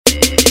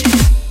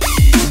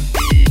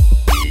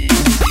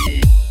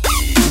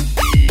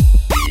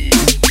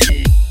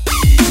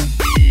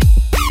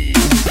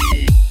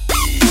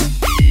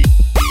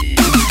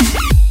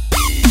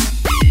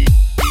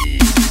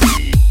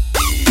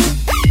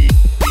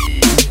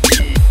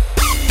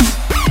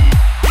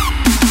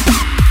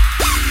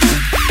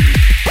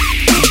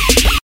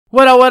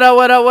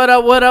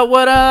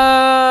What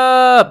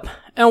up?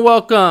 And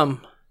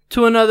welcome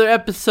to another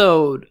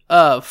episode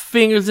of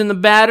Fingers in the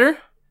Batter,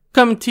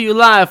 coming to you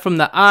live from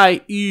the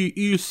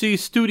IEEC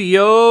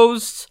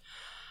studios.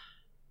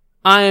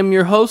 I am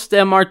your host,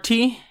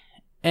 MRT,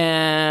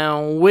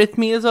 and with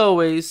me as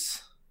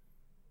always...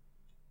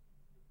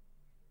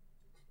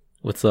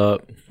 What's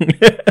up?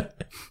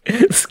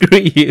 Screw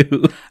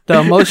you. The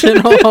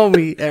emotional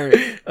homie,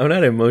 Eric. I'm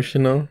not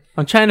emotional.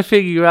 I'm trying to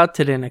figure you out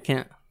today and I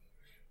can't.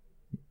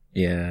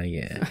 Yeah.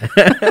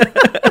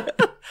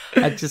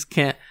 I just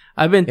can't.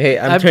 I'm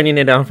turning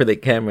it on for the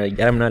camera.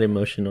 I'm not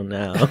emotional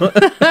now.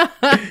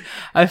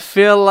 I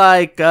feel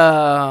like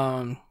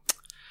I've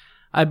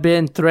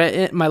been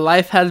threatened. My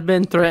life has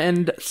been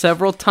threatened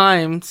several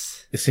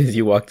times since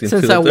you walked into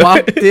since the I door.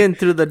 walked in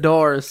through the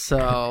door.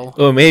 So,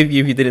 well, maybe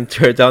if you didn't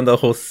tear down the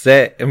whole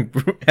set and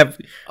have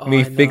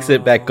me fix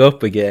it back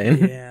up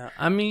again. Yeah,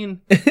 I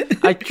mean,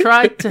 I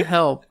tried to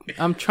help.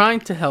 I'm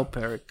trying to help,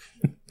 Eric.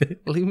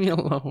 Leave me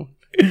alone.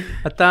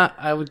 I thought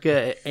I would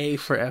get an A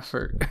for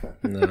effort.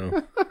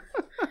 No.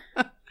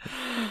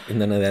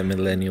 None of that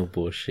millennial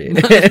bullshit.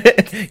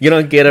 You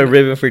don't get a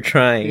ribbon for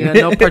trying. Yeah,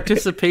 no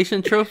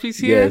participation trophies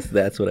here? Yes,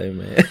 that's what I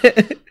meant.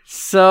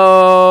 So,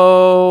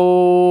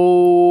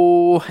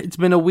 it's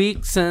been a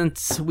week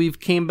since we've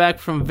came back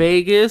from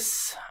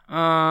Vegas.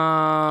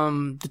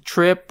 The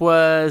trip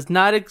was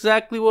not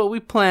exactly what we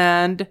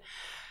planned.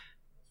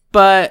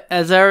 But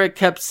as Eric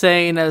kept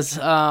saying, as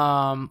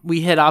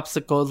we hit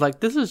obstacles, like,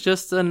 this is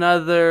just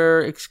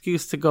another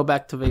excuse to go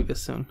back to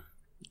Vegas soon.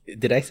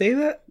 Did I say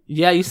that?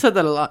 Yeah, you said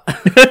that a lot.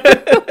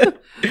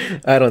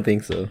 I don't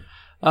think so.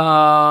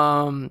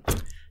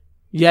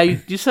 Yeah,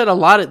 you said a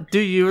lot.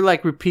 Dude, you were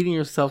like repeating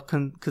yourself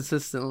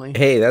consistently.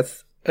 Hey,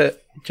 that's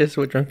just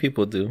what drunk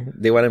people do.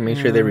 They want to make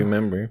sure they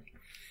remember.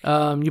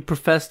 You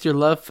professed your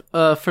love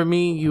for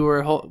me. We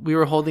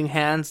were holding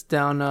hands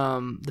down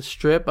the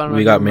strip. I don't know.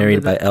 We got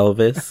married by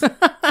Elvis.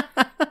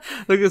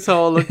 Look at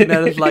someone looking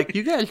at us like,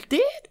 you guys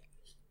did?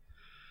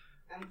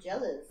 I'm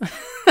jealous.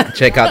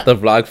 Check out the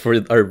vlog for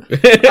our.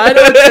 I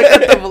don't check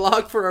out the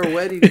vlog for our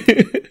wedding.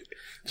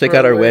 Check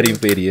out our wedding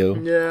video.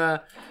 Yeah.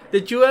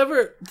 Did you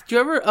ever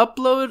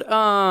upload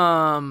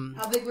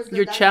How big was the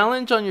your diamond?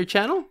 challenge on your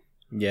channel?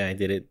 Yeah, I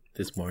did it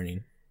this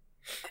morning.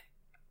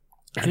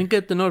 I didn't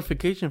get the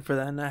notification for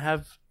that, and I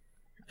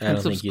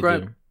don't think you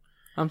do.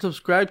 I'm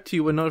subscribed to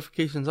you with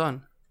notifications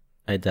on.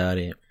 I doubt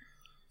it.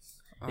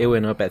 It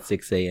went up at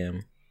 6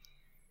 a.m.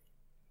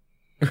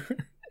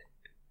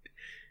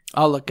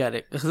 I'll look at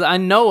it because I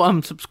know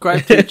I'm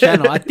subscribed to your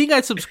channel. I think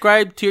I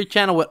subscribed to your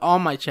channel with all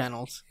my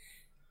channels.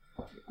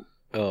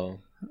 Oh.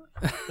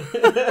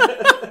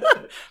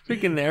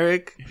 Freaking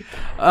Eric.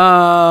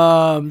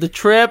 The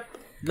trip,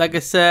 like I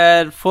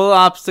said, full of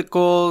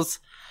obstacles.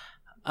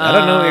 I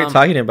don't know what you're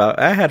talking about.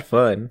 I had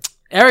fun.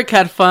 Eric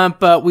had fun,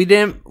 but we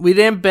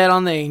didn't bet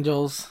on the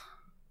Angels.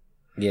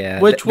 Yeah,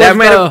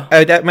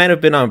 that might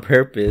have been on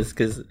purpose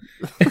because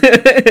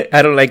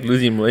I don't like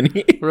losing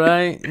money.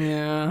 Right?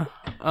 Yeah.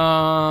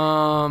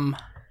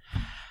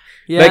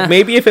 Yeah. Like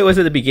maybe if it was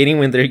at the beginning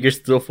when you're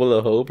still full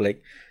of hope,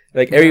 like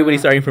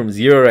everybody's starting from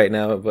zero right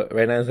now, but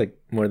right now it's like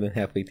more than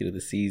halfway through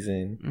the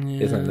season.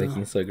 Yeah. It's not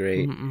looking so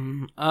great.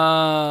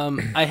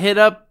 I hit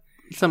up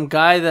some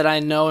guy that I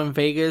know in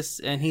Vegas,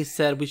 and he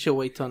said we should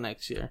wait till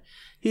next year.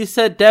 He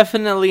said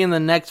definitely in the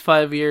next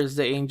 5 years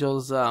the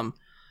Angels are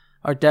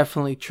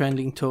definitely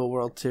trending to a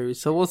World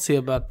Series. So we'll see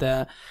about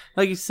that.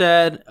 Like you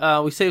said,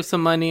 we saved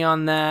some money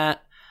on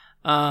that.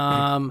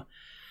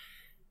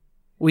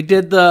 We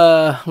did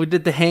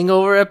the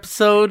Hangover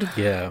episode,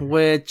 yeah,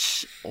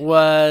 which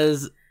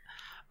was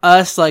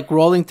us like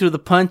rolling through the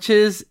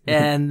punches,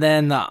 and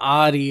then the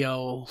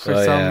audio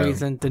for some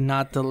reason did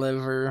not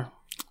deliver.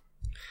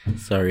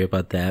 Sorry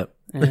about that.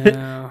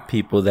 Yeah.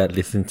 People that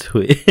listen to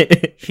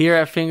it. Here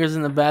at Fingers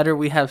in the Batter,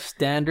 we have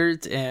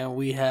standards, and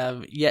we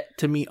have yet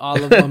to meet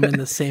all of them in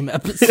the same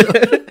episode.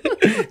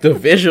 The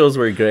visuals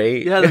were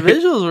great. Yeah, the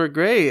visuals were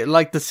great.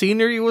 Like, the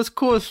scenery was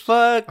cool as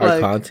fuck. Our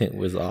content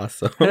was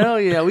awesome.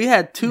 Hell yeah. We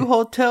had 2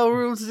 hotel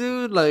rooms,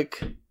 dude.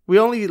 Like, we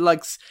only,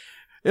 like...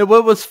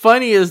 What was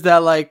funny is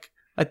that, like,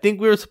 I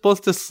think we were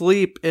supposed to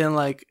sleep in,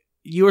 like...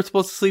 You were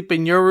supposed to sleep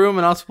in your room,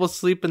 and I was supposed to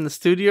sleep in the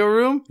studio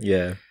room.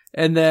 Yeah.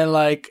 And then,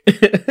 like...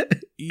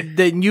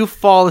 then you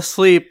fall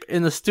asleep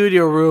in the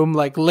studio room,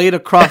 like, laid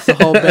across the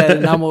whole bed,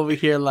 and I'm over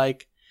here,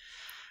 like...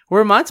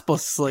 Where am I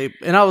supposed to sleep?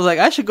 And I was like,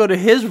 I should go to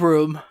his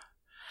room.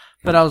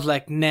 But I was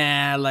like,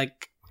 nah,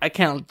 like, I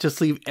can't just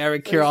leave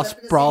Eric here all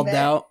sprawled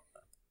out.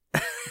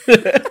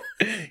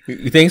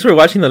 Thanks for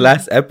watching the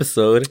last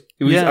episode.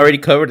 We already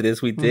covered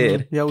this. We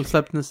did. Mm-hmm. Yeah, we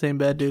slept in the same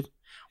bed, dude.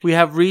 We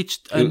have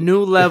reached a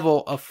new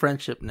level of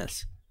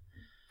friendshipness.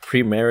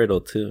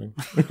 Premarital, too.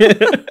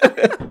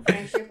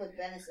 Friendship with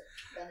benefits.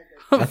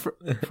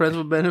 Friends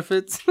with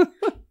benefits?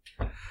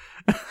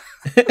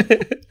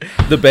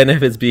 The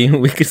benefits being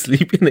we could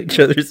sleep in each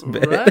other's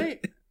bed.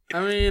 Right?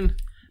 I mean...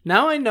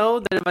 Now I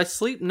know that if I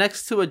sleep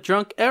next to a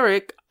drunk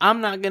Eric,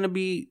 I'm not going to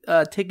be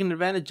taken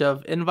advantage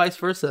of, and vice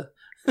versa.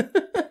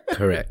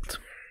 Correct.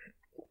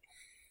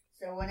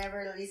 So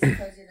whenever Lisa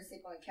tells you to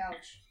sleep on the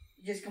couch,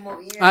 you just come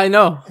over here. I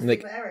know. and sleep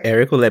Like, with Eric.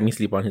 Eric will let me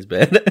sleep on his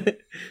bed.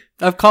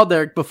 I've called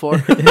Eric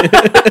before.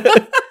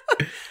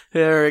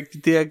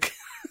 Eric, Dick.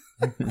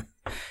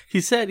 He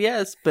said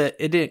yes, but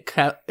it didn't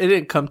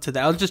come to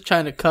that. I was just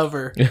trying to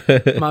cover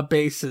my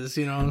bases,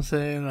 you know what I'm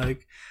saying?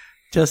 Like,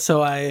 just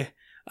so I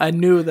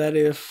knew that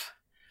if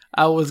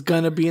I was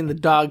gonna be in the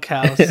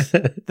doghouse,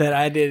 that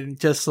I didn't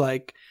just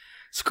like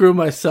screw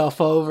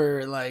myself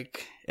over,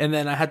 like, and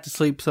then I had to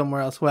sleep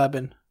somewhere else. What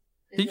happened?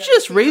 Did you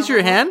just raise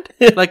your hand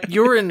like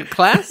you were in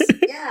class?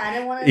 Yeah, I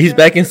didn't want to. He's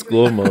back in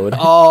school mode.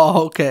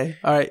 Oh, okay.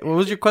 All right. What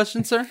was your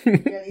question, sir?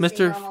 Mr.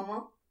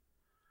 Mr.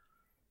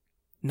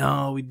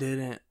 No, we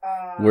didn't.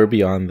 We're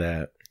beyond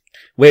that.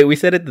 Wait, we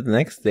said it the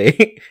next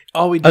day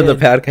Oh, we on did.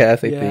 the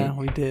podcast, I Yeah, think.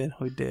 we did.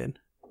 We did.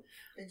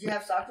 Did you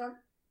have socks on?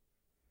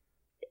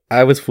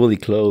 I was fully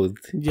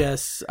clothed.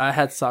 Yes, I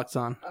had socks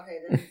on. Okay,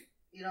 then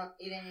you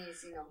didn't need to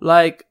see them.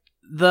 Like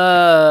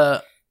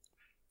the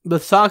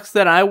socks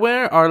that I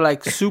wear are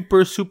like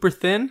super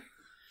thin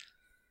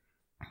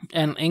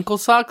and ankle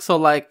socks, so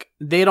like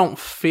they don't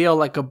feel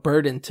like a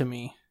burden to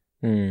me.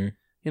 Mm.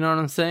 You know what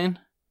I'm saying?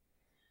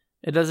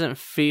 It doesn't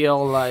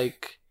feel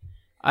like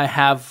I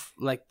have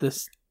like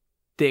this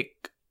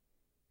thick,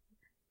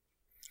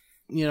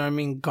 you know what I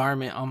mean,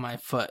 garment on my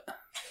foot.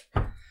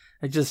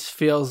 It just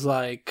feels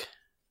like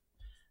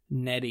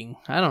netting.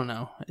 I don't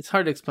know. It's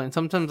hard to explain.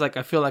 Sometimes like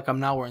I feel like I'm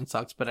not wearing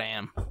socks, but I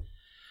am.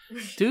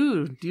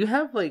 Dude, do you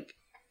have like...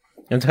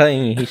 I'm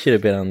telling you, he should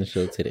have been on the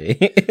show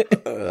today.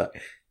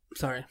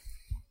 Sorry.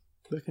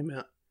 That came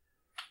out.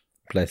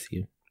 Bless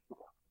you.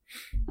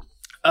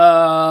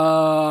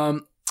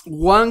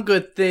 One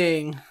good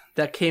thing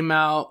that came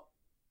out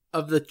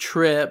of the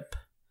trip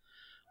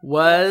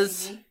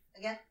was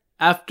Again?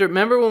 after...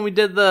 Remember when we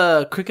did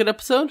the cricket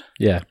episode?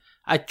 Yeah.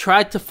 I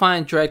tried to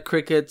find dried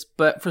crickets,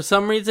 but for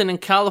some reason in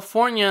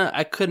California,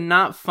 I could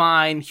not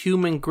find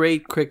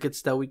human-grade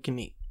crickets that we can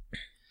eat.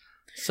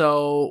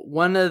 So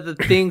one of the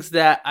things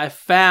that I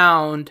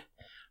found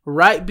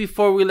right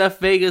before we left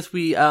Vegas,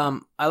 I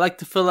like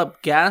to fill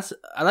up gas.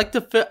 I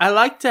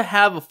like to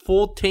have a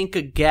full tank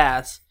of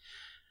gas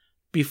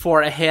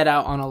before I head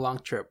out on a long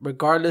trip.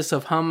 Regardless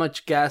of how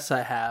much gas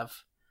I have,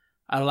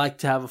 I like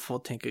to have a full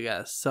tank of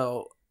gas.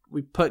 So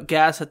we put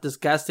gas at this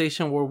gas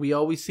station where we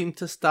always seem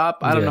to stop.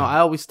 I don't know. I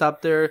always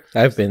stop there.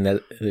 I've been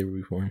there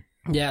before.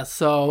 Yeah,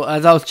 so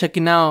as I was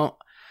checking out,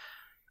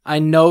 I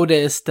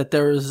noticed that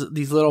there was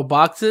these little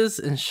boxes,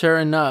 and sure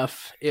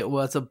enough, it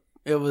was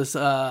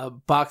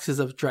boxes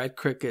of dried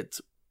crickets.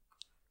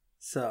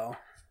 So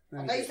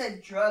I thought you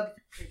said drug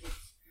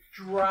crickets.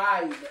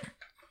 dried.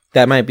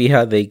 That might be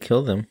how they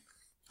kill them.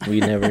 We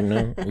never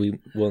know. We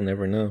will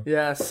never know.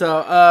 Yeah.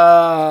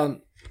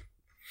 So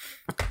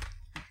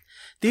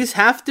these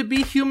have to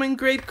be human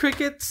grade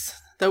crickets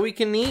that we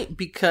can eat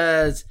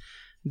because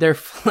they're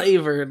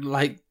flavored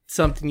like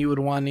something you would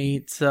want to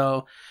eat.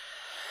 So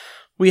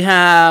we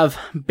have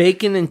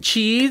bacon and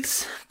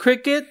cheese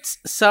crickets,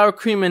 sour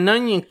cream and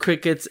onion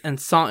crickets, and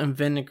salt and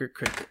vinegar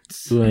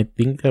crickets. Ooh, I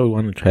think I would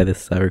want to try the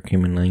sour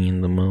cream and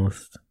onion the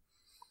most.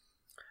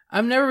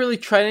 I've never really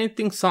tried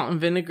anything salt and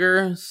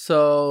vinegar,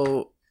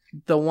 so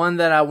the one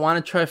that I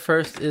want to try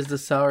first is the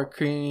sour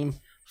cream,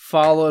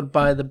 followed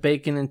by the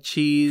bacon and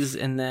cheese,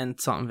 and then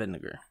salt and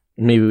vinegar.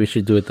 Maybe we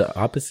should do it the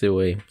opposite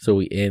way, so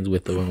we end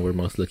with the one we're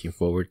most looking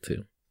forward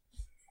to.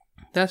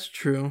 That's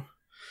true.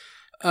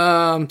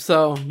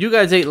 So you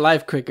guys ate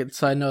live crickets,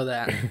 so I know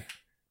that.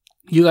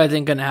 You guys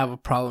ain't gonna have a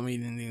problem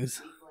eating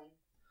these.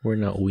 We're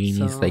not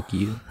weenies So- like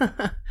you.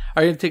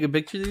 Are you gonna take a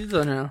picture of these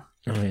or no?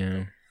 Oh,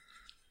 yeah.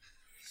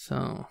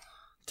 So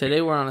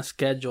today we're on a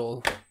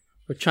schedule.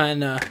 We're trying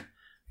to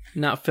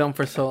not film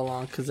for so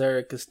long because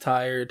Eric is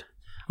tired.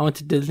 I went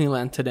to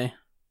Disneyland today.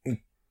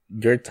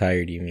 You're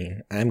tired, you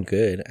mean? I'm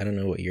good. I don't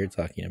know what you're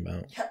talking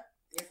about.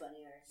 You're funny,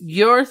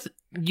 Eric.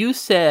 You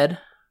said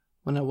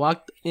when I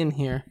walked in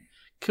here,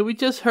 could we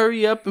just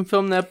hurry up and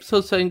film the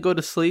episode so I can go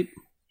to sleep?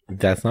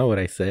 That's not what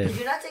I said. Did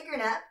you not take your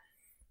nap?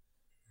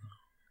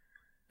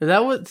 Is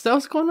that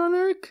what's going on,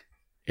 Eric?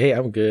 Hey,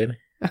 I'm good.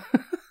 He's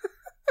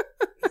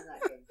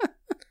not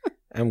good.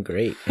 I'm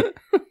great.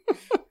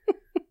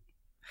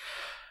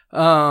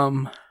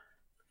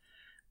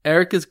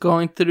 Eric is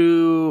going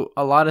through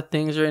a lot of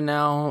things right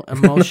now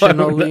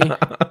emotionally. No,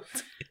 I'm not.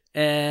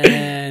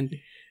 And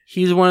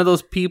he's one of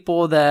those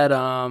people that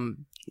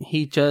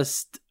he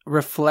just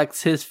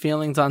reflects his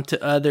feelings onto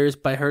others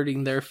by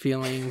hurting their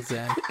feelings,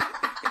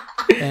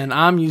 and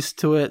I'm used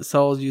to it,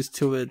 Saul's used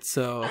to it,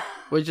 so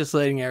we're just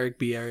letting Eric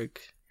be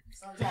Eric.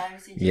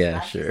 Sometimes he just Yeah,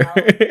 lashes sure.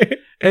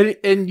 out.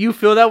 And you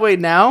feel that way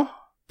now?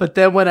 But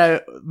then when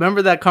I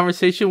remember that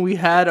conversation we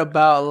had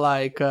about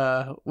like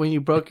when you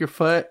broke your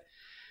foot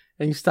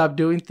and you stopped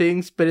doing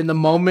things, but in the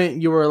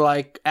moment you were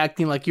like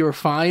acting like you were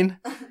fine.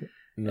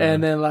 No.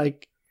 And then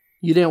like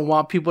you didn't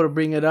want people to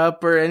bring it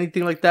up or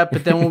anything like that.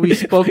 But then when we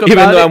spoke about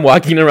Even though it, I'm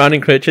walking around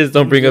in crutches,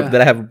 don't bring Yeah. up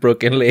that I have a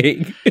broken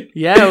leg.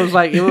 yeah, it was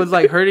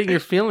like hurting your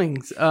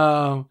feelings.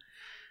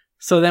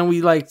 So then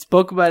we like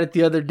spoke about it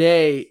the other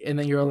day, and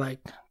then you were like,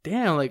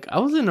 damn, like, I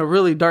was in a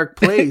really dark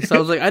place. I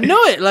was like, I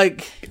know it.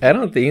 Like, I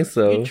don't think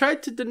so. you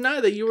tried to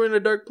deny that you were in a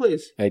dark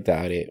place. I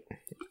doubt it.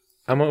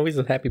 I'm always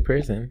a happy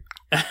person.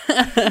 Did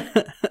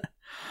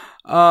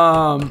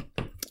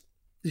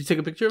you take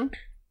a picture of him?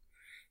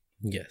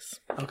 Yes.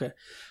 Okay.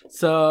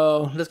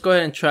 So, let's go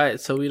ahead and try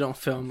it so we don't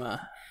film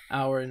a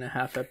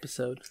hour-and-a-half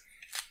episode.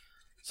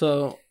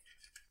 So,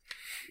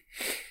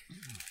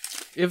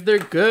 if they're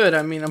good,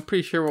 I mean, I'm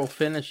pretty sure we'll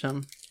finish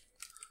them.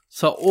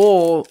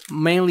 Saul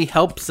mainly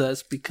helps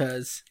us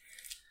because...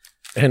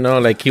 I know,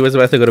 like, he was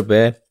about to go to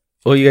bed.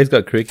 Oh, you guys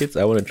got crickets?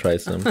 I want to try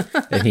some.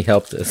 And he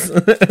helped us.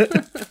 What?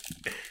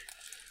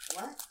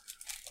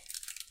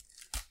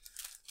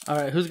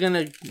 Alright,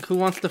 who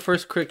wants the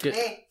first cricket?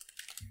 Hey,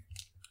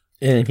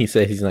 And he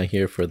said he's not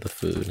here for the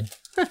food.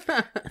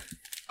 I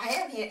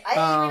am here.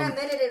 I even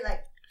admitted it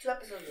like 2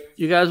 episodes ago.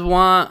 You guys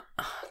want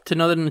to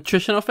know the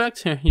nutritional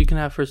facts? Here, you can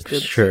have first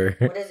dibs. Sure.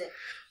 What is it?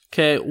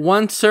 Okay,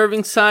 1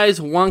 serving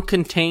size, 1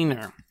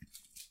 container.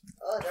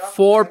 Oh, they're all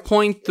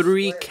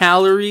 4.3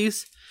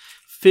 calories,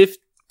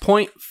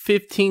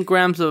 0.15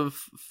 grams of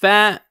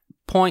fat,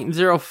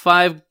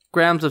 0.05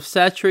 grams of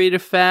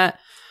saturated fat,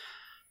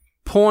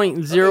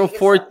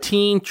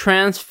 0.014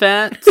 trans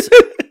fats,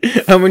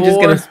 I'm just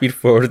going to speed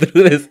forward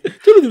through this.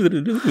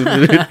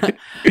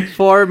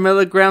 4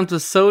 milligrams of I'm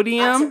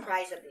sodium,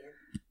 surprised at the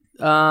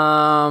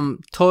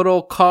end.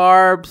 total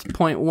carbs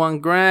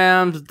 0.1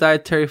 grams,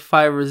 dietary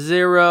fiber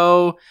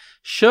 0,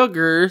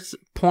 sugars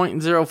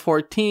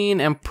 0.014,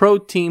 and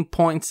protein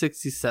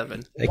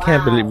 0.67. I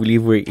can't Wow.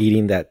 believe we're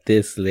eating that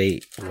this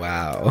late.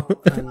 Wow.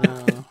 I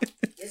know.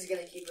 This is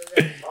gonna keep us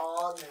up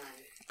all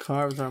night.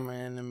 Carbs are my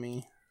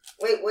enemy.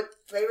 Wait, what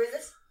flavor is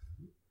this?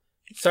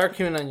 Sour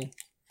cream and onion.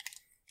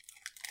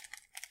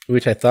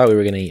 Which I thought we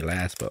were going to eat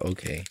last, but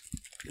okay.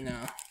 No.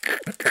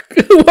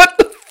 What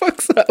the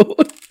fuck's that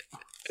one?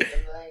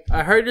 Like,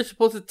 I heard you're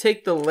supposed to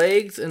take the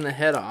legs and the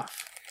head off.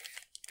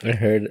 I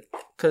heard.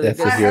 Cause That's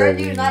it's, a I hero heard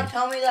you wiener. not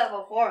tell me that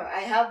before. I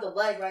have the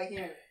leg right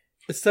here.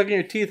 it's stuck in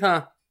your teeth,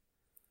 huh?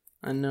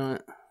 I know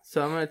it.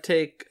 So I'm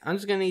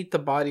just gonna eat the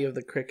body of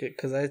the cricket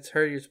because I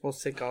heard you're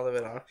supposed to take all of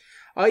it off.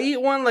 I'll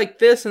eat one like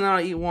this and then I'll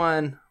eat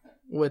one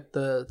with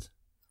the...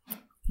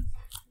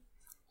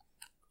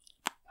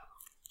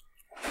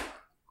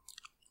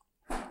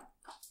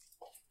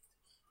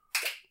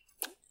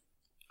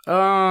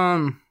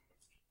 I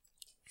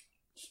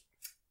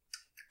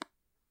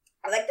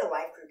like the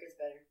live crickets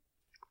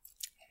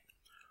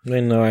better. I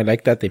know. I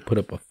like that they put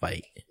up a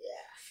fight.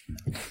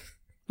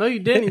 No, you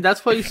didn't.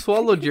 That's why you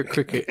swallowed your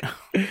cricket.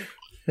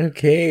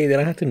 Okay, they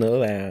don't have to know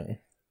that.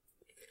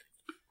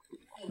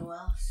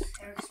 Well,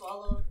 Eric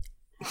swallowed.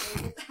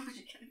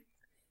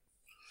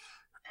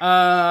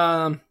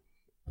 I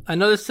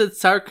know this said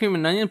sour cream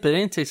and onion, but it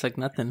didn't taste like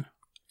nothing.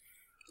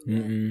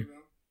 Mm-mm.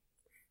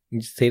 You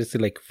just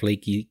tasted like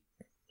flaky.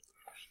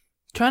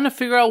 Trying to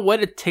figure out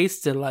what it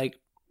tasted like.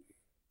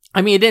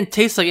 I mean, it didn't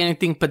taste like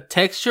anything, but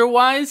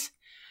texture-wise,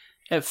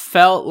 it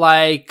felt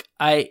like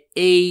I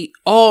ate...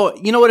 Oh,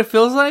 you know what it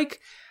feels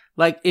like?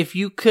 Like if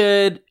you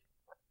could,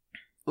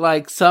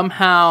 like,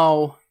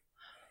 somehow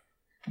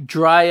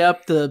dry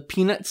up the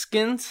peanut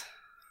skins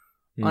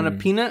on a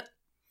peanut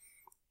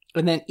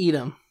and then eat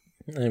them.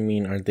 I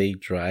mean, are they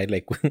dry?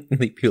 Like when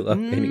they peel up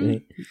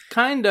anyway?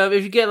 Kind of.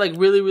 If you get, like,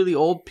 really, really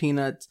old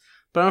peanuts.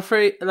 But I'm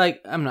afraid...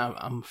 Like, I'm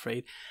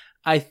afraid.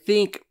 I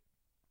think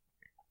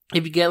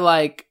if you get,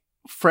 like,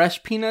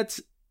 fresh peanuts,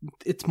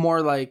 it's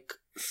more like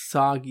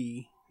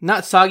soggy.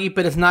 Not soggy,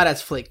 but it's not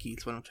as flaky.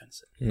 That's what I'm trying to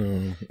say.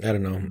 No, I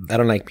don't know. I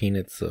don't like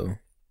peanuts, so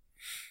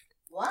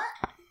What?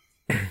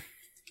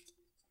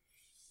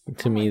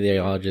 to me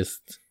they're all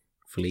just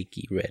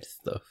flaky red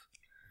stuff.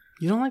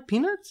 You don't like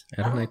peanuts?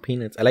 I don't like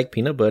peanuts. I like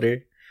peanut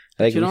butter.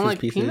 I like You don't Reese's like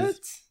Pieces.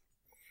 peanuts?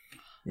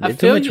 I They're too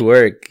feel much you-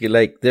 work.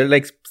 They're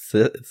like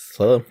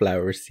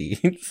sunflower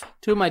seeds.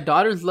 Dude, my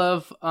daughters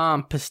love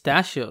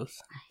pistachios.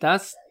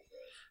 That's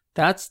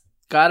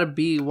gotta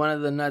be one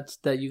of the nuts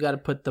that you gotta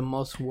put the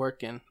most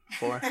work in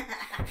for.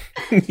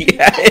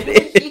 Yeah, it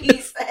is.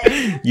 Jesus.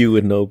 You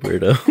would know,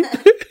 Berto.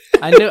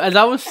 I knew as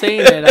I was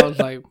saying it, I was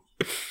like,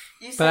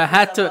 You but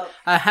set yourself up.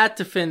 I had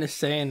to finish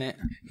saying it.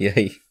 Yeah.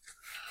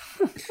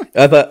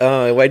 I thought,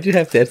 why'd you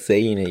have that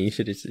saying it? You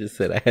should have just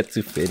said I had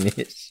to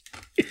finish.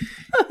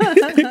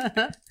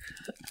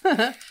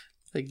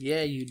 Like,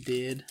 yeah, you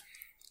did.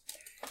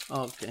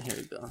 Okay, here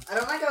we go. I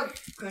don't like how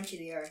crunchy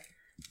they are.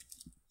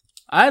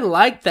 I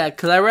like that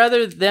because I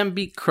rather them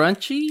be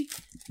crunchy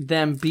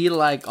than be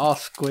like all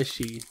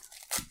squishy.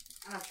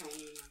 I'm not trying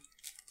anymore.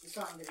 The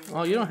salt and the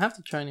Oh, you don't have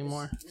to try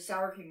anymore. The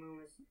sour cream one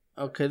was.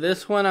 Okay,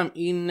 this one I'm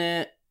eating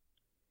it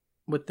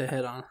with the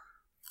head on.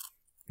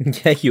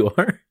 Yeah, you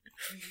are.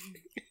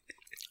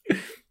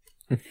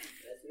 That's what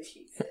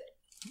she said.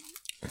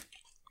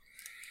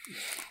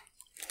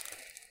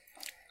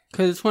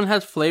 Because this one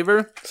has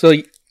flavor. So,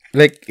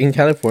 like in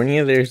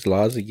California, there's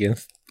laws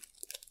against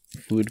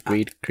food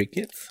grade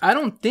crickets. I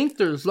don't think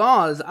there's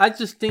laws. I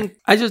just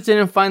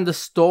didn't find the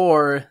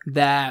store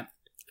that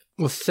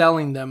was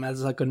selling them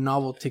as like a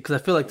novelty.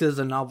 Because I feel like this is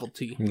a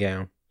novelty.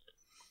 Yeah.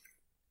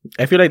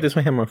 I feel like this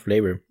one had more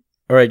flavor.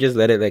 Or I just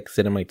let it like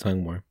sit on my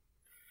tongue more.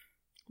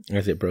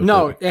 As it broke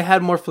No, up. it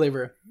had more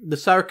flavor. The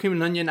sour cream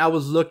and onion, I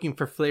was looking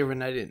for flavor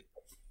and I didn't.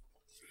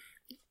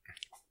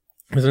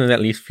 This one at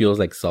least feels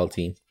like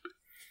salty.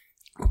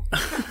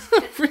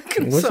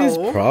 Freaking What's his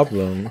so,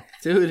 problem?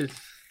 dude.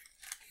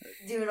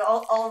 Dude,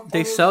 all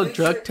They those sell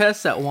drug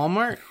tests at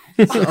Walmart.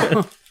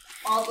 So.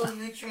 all those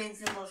nutrients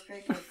in those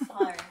crickets.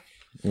 Fire.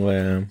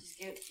 Well, Just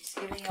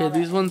giving Okay, all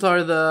these that. ones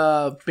are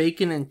the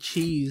bacon and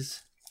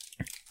cheese.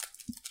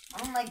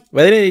 I don't like.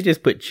 why didn't they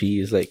just put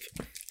cheese? Like,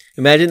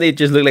 imagine they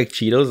just look like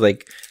Cheetos,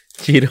 like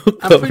Cheeto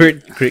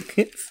covered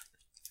crickets.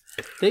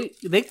 They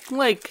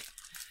like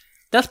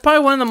that's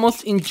probably one of the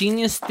most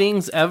ingenious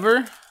things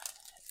ever,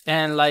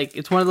 and like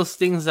it's one of those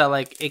things that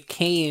like it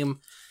came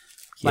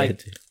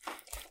like dude.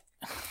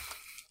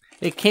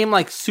 it came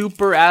like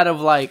super out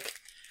of like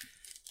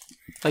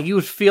you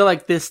would feel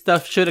like this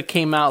stuff should have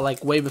came out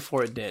like way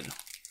before it did,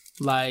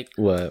 like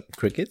What,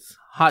 crickets?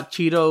 hot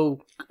Cheeto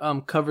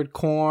covered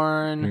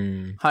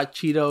corn, hot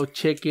Cheeto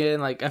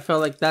chicken. Like I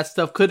felt like that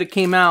stuff could have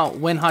came out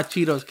when hot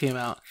Cheetos came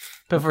out,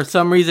 but for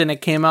some reason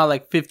it came out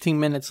like 15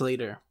 minutes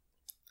later.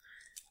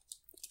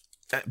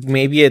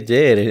 Maybe it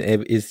did.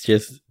 It's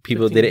just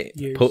people 15 didn't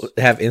years.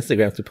 have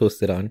Instagram to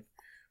post it on.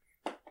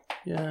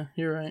 Yeah,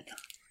 you're right.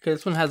 Okay,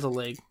 this one has a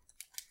leg.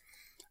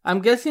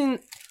 I'm guessing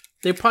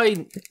they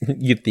probably.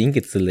 You think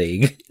it's a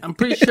leg? I'm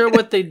pretty sure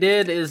what they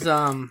did is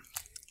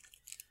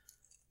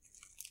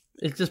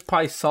it's just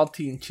probably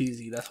salty and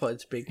cheesy. That's why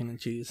it's bacon and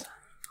cheese.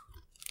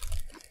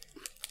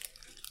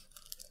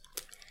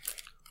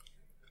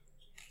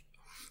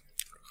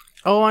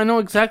 Oh, I know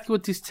exactly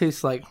what these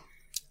taste like.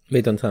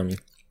 Wait, don't tell me.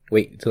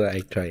 Wait till I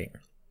try it.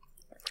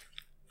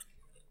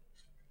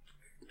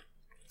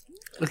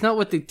 It's not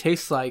what they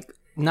taste like.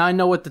 Now I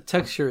know what the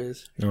texture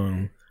is.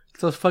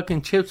 It's those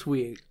fucking chips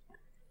we ate.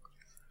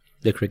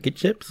 The cricket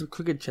chips? The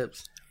cricket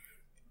chips.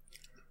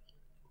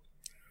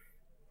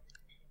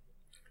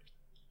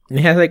 It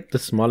has like the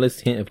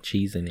smallest hint of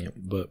cheese in it,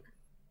 but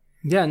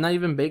Yeah, not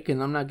even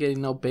bacon. I'm not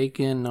getting no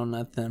bacon, no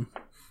nothing.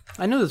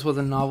 I knew this was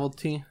a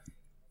novelty.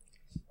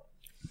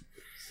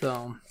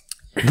 So,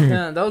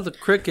 yeah, that was the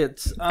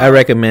crickets. I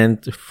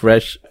recommend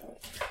fresh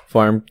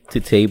farm to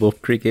table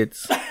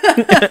crickets.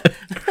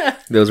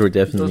 Those were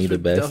definitely the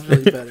best.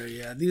 Definitely better,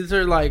 yeah. These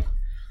are like,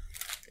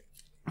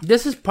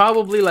 this is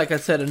probably, like I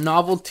said, a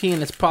novelty,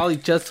 and it's probably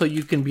just so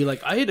you can be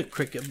like, I ate a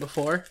cricket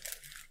before.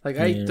 Like,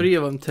 I ate 3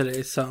 of them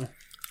today, so.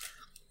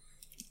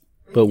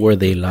 But were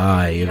they Eat a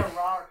live?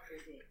 raw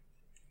cricket.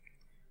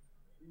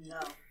 No.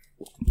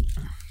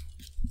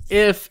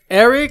 If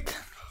Eric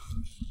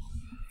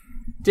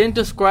didn't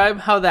describe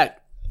how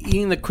that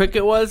eating the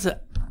cricket was,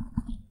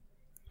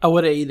 I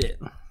would have ate it.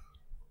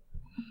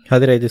 How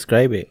did I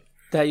describe it?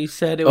 That you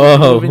said it was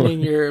Oh. moving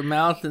in your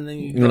mouth, and then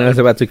you. When I was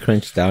about to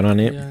crunch down on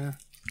it. Yeah.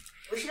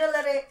 We should have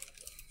let it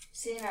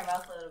sit in our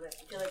mouth a little bit.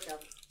 I feel like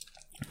that.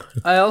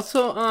 I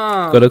also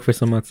Go look for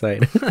some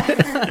outside.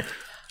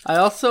 I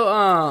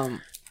also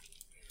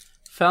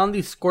found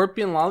these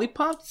scorpion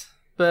lollipops,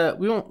 but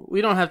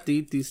we don't have to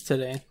eat these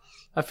today.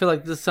 I feel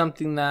like this is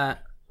something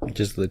that It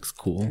just looks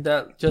cool.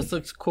 just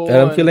looks cool. I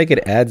don't feel like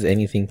it adds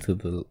anything to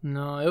the.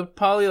 No, it would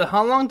probably.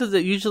 How long does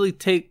it usually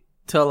take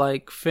to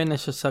like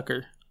finish a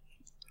sucker?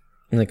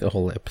 Like a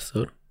whole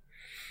episode.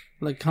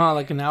 Like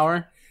like an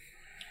hour,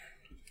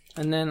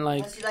 and then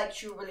like Unless you like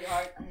chew really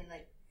hard and then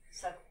like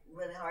suck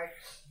really hard.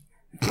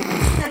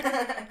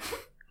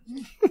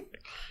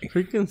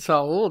 freaking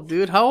Saul,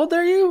 dude. How old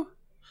are you?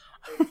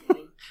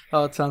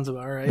 Oh, it sounds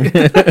about right.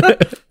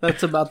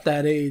 That's about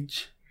that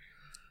age.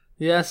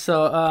 Yeah,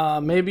 so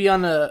maybe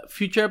on a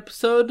future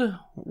episode,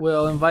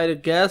 we'll invite a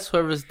guest,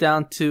 whoever's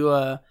down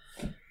to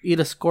eat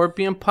a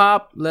scorpion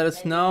pop, let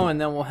us know, and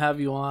then we'll have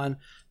you on.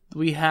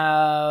 We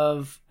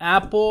have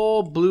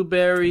apple,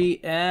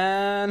 blueberry,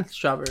 and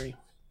strawberry.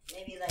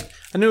 Maybe like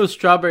I knew it was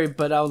strawberry,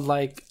 but I was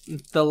like,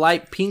 the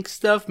light pink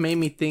stuff made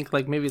me think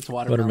like maybe it's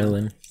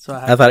watermelon. So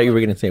I thought you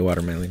were gonna say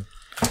watermelon.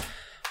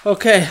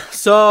 Okay,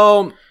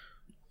 so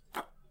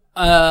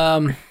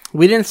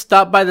we didn't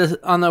stop by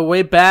on the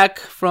way back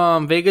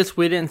from Vegas.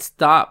 We didn't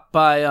stop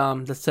by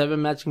the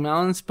 7 Magic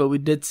Mountains, but we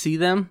did see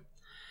them.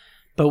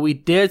 But we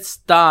did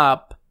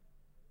stop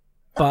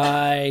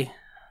by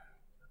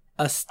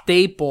a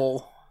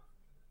staple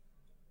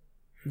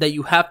that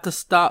you have to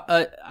stop.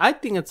 I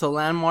think it's a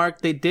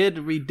landmark. They did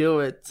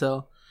redo it,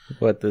 so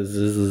What the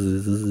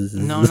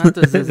no, not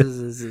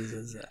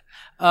the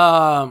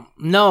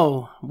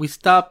no, we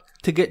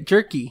stopped to get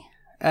jerky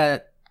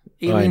at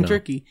Alien know.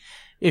 Jerky.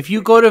 If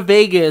you go to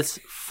Vegas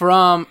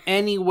from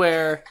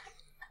anywhere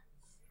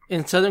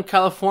in Southern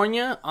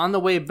California, on the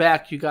way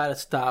back, you gotta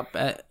stop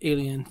at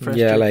Alien Fresh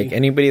Yeah, Jerky. like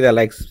anybody that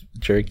likes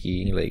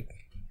jerky, like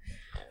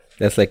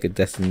that's like a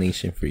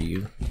destination for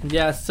you.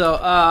 Yeah, so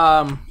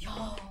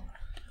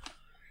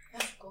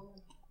let's go.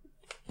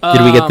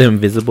 Did we get the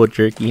invisible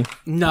jerky?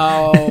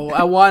 No,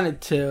 I wanted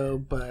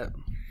to, but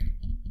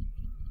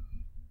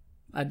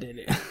I did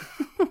it.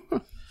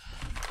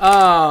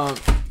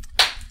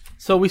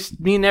 So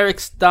me and Eric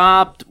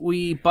stopped.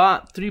 We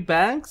bought 3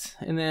 bags,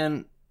 and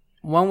then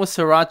One was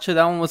sriracha.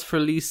 That one was for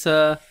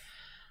Lisa.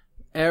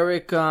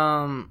 Eric,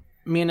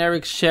 me and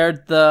Eric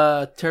shared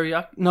the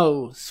teriyaki.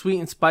 No, sweet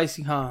and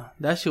spicy, huh?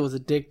 That shit was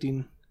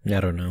addicting. I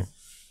don't know.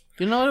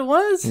 You know what it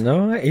was?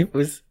 No, it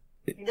was.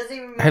 He doesn't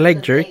even remember I like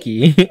the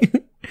jerky.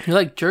 You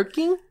like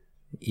jerking?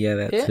 Yeah,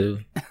 that Yeah. too.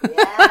 name.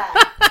 Yeah.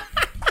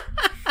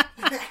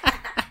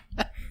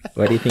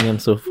 Why do you think I'm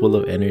so full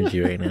of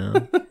energy right now?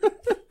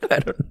 I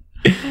don't.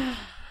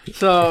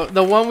 So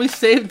the one we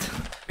saved,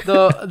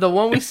 the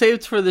one we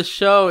saved for the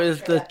show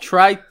is the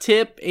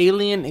Tri-Tip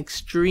Alien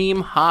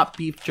Extreme Hot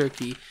Beef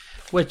Jerky,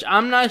 which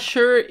I'm not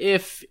sure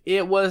if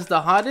it was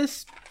the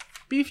hottest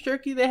beef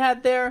jerky they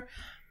had there,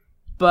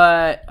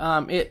 but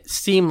it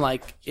seemed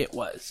like it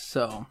was.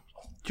 So,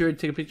 do you want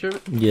to take a picture of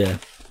it? Yeah.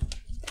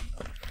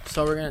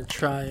 So we're gonna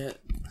try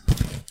it.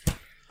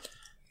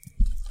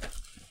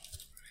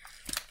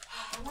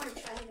 I want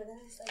to try it, but then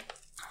it's like,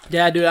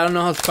 Yeah, dude, I don't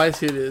know how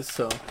spicy it is,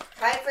 so.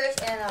 try it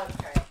first and I'll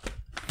try it.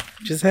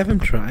 Just have him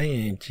try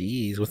it.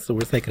 Jeez, what's the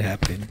worst that could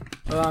happen?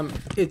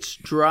 It's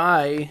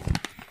dry.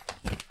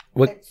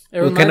 What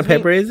It what kind reminds of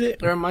pepper is it?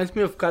 It reminds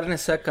me of carne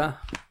seca.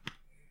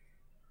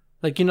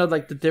 Like, you know,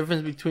 like the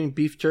difference between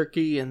beef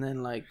jerky and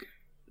then like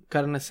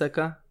carne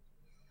seca?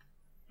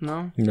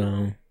 No?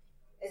 No.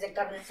 Is it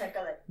carne seca?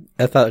 Like,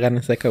 I thought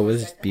carne seca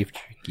was just beef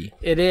jerky.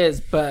 It is,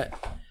 but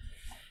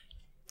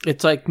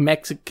it's like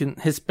Mexican,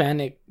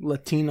 Hispanic,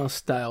 Latino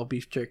style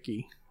beef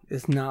jerky.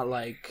 It's not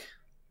like...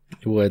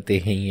 What, they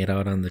hang it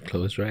out on the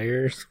clothes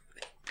dryers?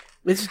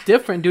 It's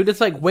different, dude. It's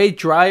like way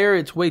drier.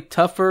 It's way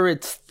tougher.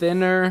 It's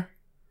thinner.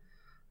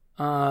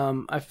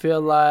 I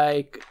feel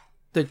like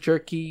the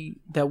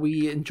jerky that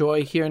we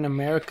enjoy here in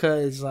America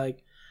is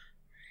like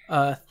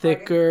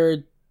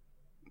thicker,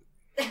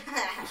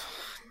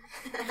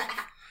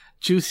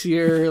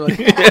 juicier. Like,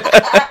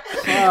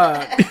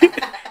 fuck.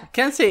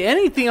 Can't say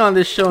anything on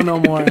this show no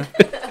more.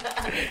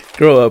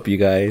 Grow up, you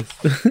guys.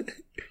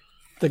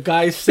 The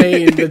guys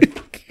saying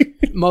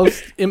the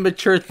most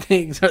immature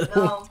things are the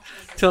No. ones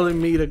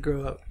telling me to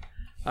grow up.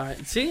 All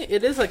right, see,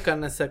 it is like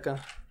carne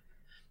seca.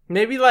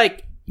 Maybe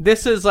like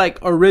this is like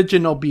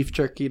original beef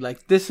jerky.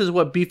 Like this is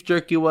what beef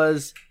jerky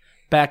was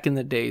back in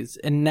the days,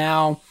 and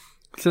now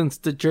since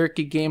the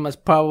jerky game has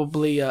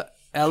probably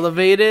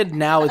elevated,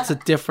 now it's a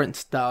different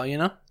style. You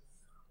know?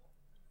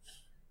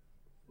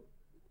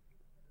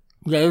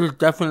 Yeah, it is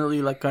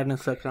definitely like carne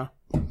seca.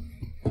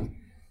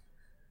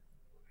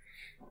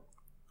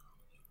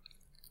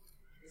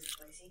 Is it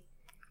spicy?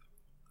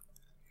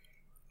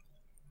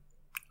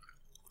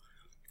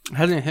 It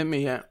hasn't hit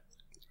me yet.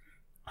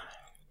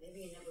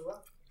 Maybe it never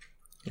will.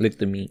 Lick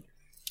the meat.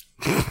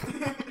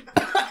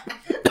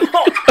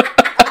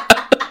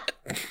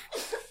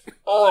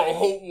 Oh, I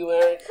hate you,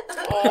 Eric.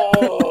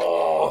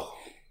 Oh.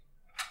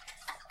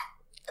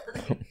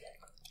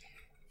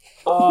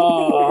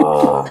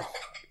 Oh.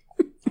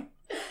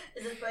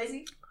 Is it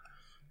spicy?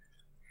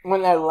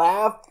 When I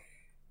laughed,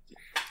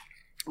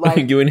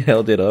 like, You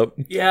inhaled it up.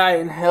 yeah, I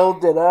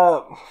inhaled it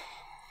up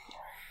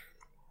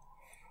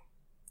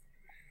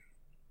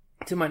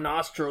to my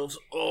nostrils.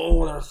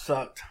 Oh, that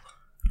sucked.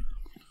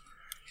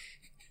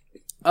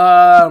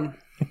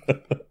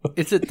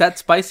 Is it that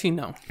spicy?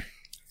 No.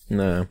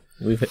 Nah,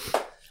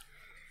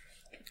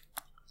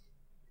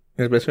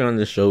 especially on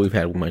this show, we've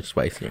had much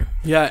spicier.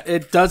 Yeah,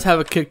 it does have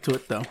a kick to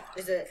it, though.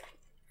 Is it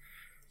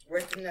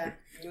worse than the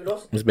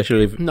noodles?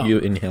 Especially if No. you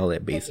inhale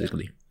it,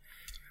 basically.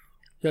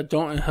 Yeah,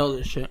 don't inhale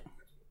this shit.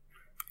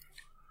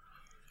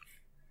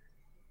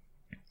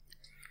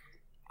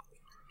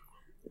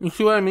 You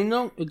see what I mean,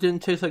 though? It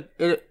didn't taste like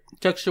it.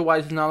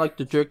 Texture-wise, it's not like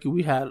the jerky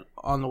we had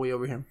on the way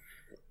over here.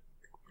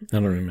 I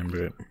don't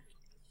remember it.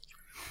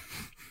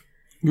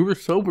 You were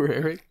sober,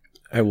 Eric.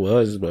 I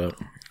was, but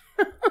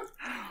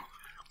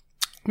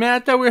Man, I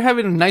thought we were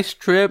having a nice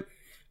trip.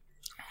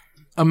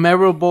 A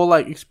memorable,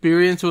 like,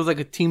 experience. It was like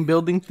a team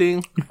building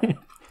thing.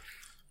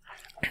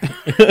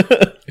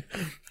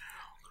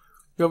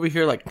 You're over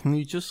here like, can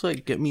you just,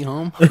 like, get me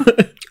home?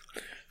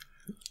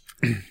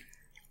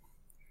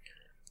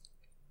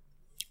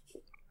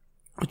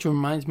 Which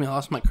reminds me, I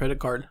lost my credit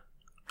card.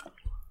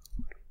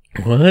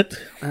 what?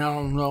 And I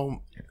don't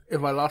know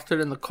if I lost it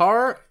in the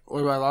car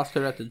or if I lost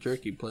it at the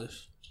jerky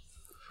place.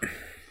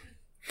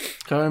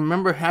 So I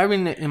remember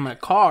having it in my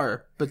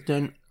car, but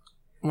then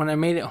when I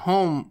made it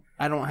home,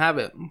 I don't have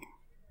it.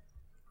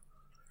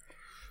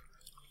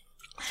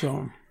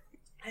 So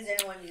Has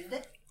anyone used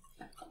it?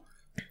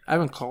 I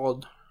haven't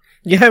called.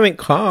 You haven't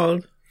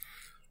called.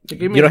 They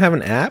gave me You don't have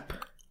an app?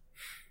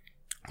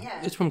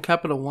 Yeah. It's from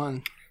Capital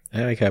One. I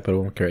have a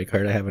Capital One credit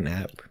card. I have an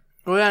app.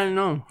 Oh yeah, I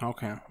know.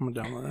 Okay, I'm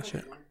gonna download that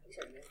shit.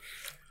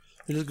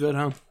 It is good,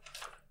 huh?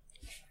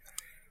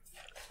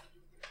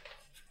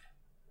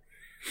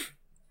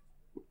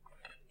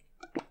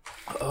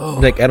 Oh.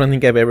 Like, I don't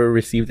think I've ever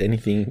received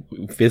anything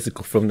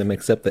physical from them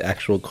except the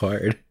actual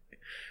card.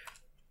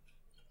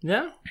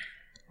 Yeah.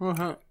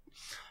 Uh-huh.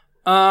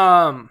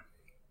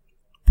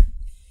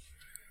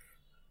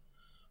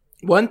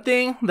 One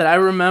thing that I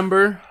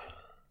remember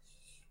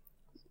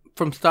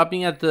from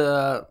stopping at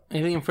the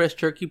Alien Fresh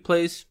Turkey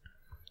place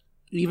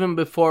even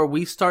before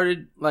we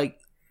started like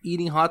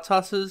eating hot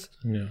sauces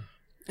Yeah.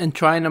 and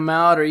trying them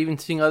out, or even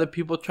seeing other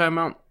people try them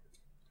out,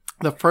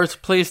 the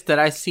first place that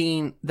I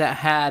seen that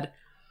had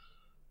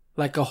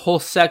like a whole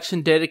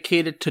section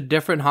dedicated to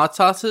different hot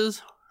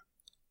sauces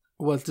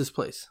was this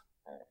place.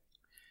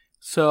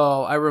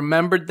 So I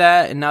remembered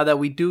that, and now that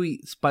we do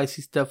eat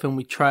spicy stuff and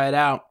we try it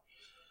out,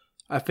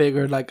 I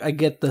figured like I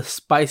get the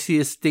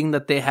spiciest thing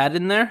that they had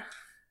in there.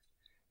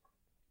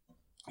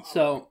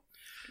 So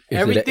Is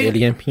everything... it an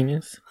alien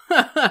penis?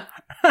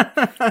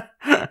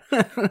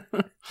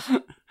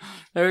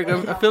 Eric,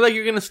 I feel like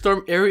you're gonna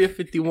storm Area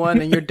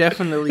 51, and you're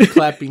definitely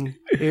clapping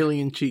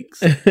alien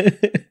cheeks. And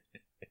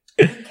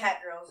cat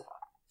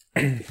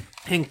girls.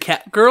 And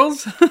cat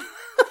girls?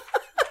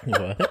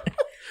 What?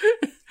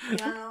 You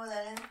don't know what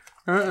that is?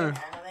 Uh-uh. Anime?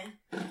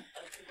 People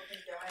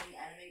think they're hiding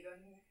anime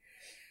going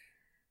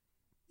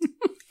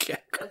here.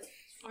 Cat girls. That's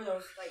for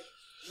those like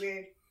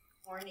weird,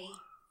 horny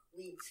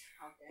leads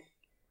out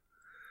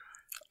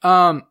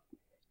there.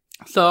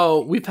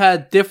 So we've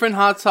had different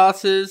hot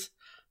sauces,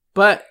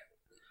 but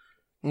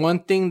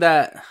one thing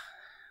that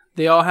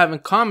they all have in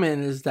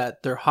common is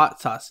that they're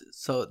hot sauces.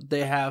 So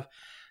they have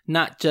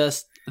not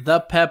just the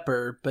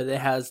pepper, but it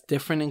has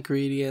different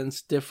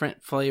ingredients,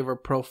 different flavor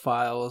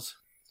profiles.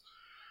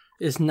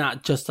 It's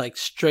not just like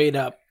straight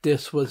up,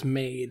 this was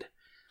made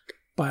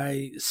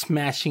by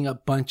smashing a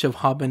bunch of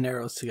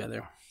habaneros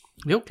together.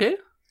 You okay?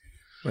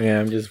 Yeah,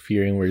 I'm just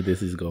fearing where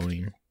this is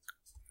going.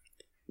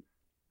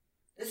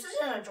 This is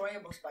an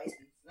enjoyable spicy.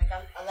 Like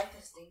I like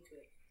the sting to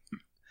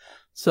it.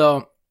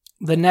 So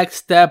the next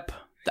step,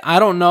 I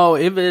don't know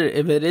if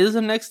it is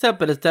the next step,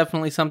 but it's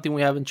definitely something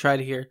we haven't tried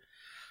here.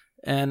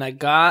 And I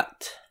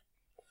got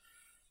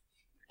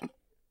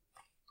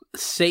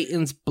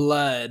Satan's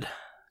Blood.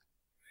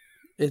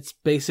 It's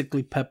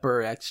basically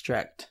pepper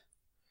extract.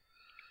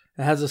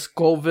 It has a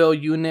Scoville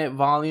unit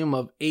volume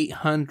of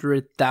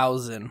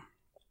 800,000.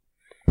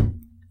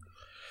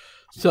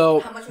 So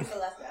How much was the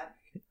last grab?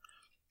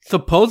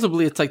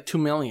 supposedly it's like 2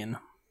 million,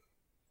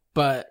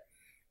 but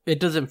it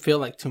doesn't feel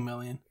like 2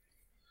 million.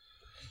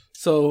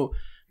 So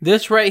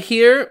this right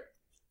here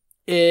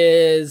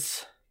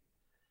is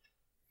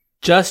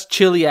just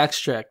chili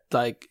extract.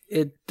 Like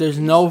there's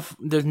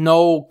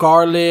no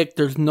garlic,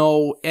 there's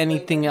no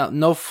anything else,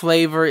 no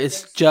flavor.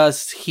 It's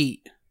just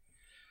heat.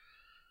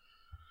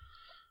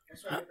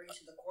 That's what it brings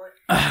to the court.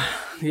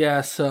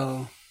 Yeah,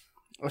 so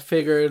I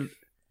figured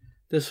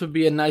this would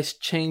be a nice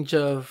change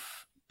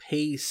of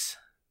pace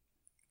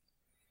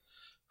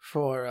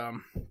for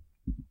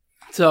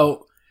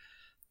so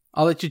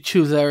I'll let you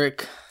choose,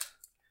 Eric.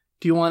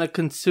 Do you want to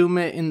consume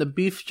it in the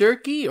beef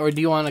jerky, or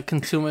do you want to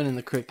consume it in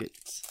the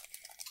crickets?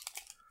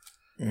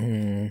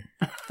 No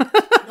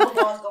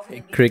balls go for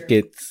the beef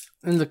Crickets.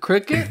 In the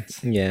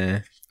crickets?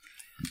 Yeah.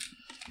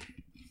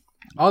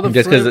 All the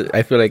Just flavor- because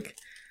I feel like,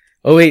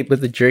 oh wait, but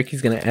the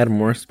jerky's gonna add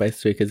more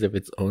spice to it because of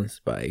its own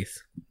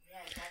spice.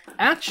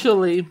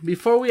 Actually,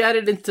 before we add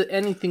it into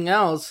anything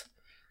else,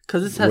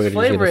 because this We're has just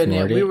flavor gonna in it,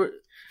 snort we it? were...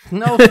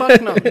 No,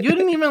 fuck no. You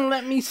didn't even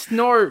let me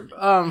snort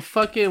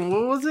fucking...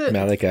 What was it?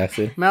 Malic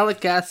acid.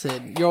 Malic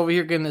acid. You're over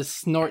here gonna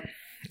snort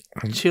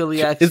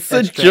chili It's a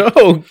extract.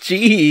 joke.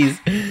 Jeez.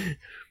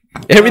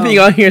 Everything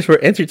on here is for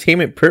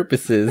entertainment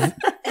purposes. Berto's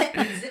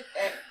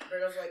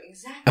like,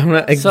 exactly. I'm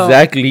not So-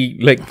 exactly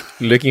like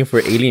looking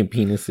for alien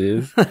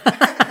penises.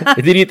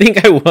 Did you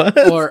think I was?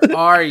 Or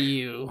are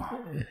you?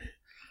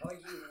 Oh, you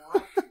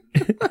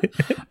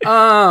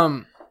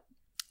want?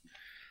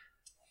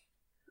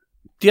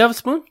 Do you have a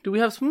spoon? Do we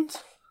have spoons?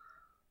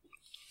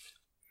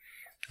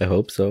 I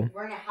hope so.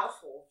 We're in a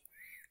household.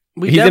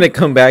 We He's def- gonna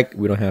come back.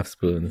 We don't have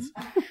spoons.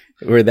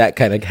 We're that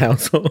kind of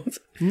household.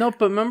 No,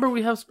 but remember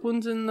we have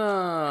spoons in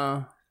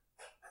your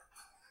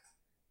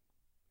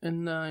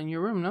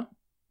room, no?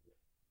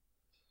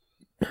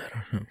 I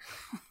don't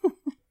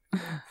know.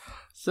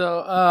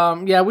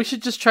 So, yeah, we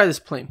should just try this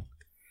plain.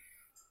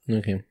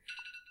 Okay.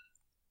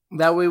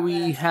 That way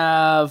we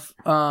have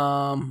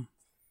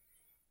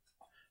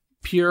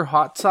pure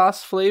hot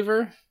sauce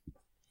flavor.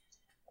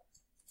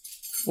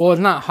 Well,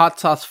 it's not hot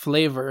sauce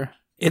flavor.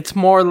 It's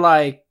more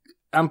like,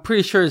 I'm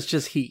pretty sure it's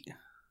just heat.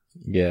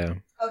 Yeah.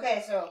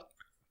 Okay, so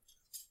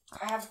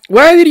I have.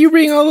 Why did you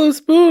bring all those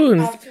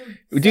spoons?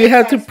 Do you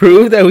have to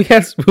prove that we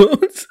have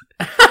spoons?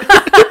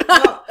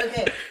 No,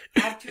 okay. I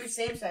have 2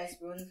 same size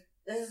spoons.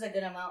 This is a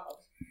good amount of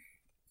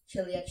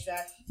chili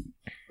extract.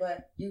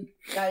 But you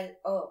guys,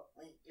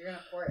 you're gonna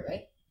pour it,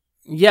 right?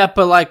 Yeah,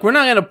 but like, we're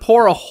not gonna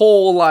pour a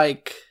whole,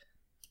 like,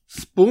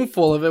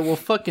 spoonful of it. We'll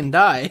fucking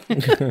die.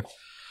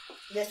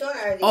 This one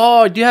or these?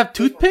 Oh, do you have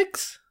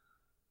toothpicks?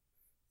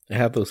 I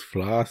have those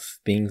floss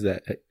things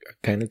that are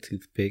kind of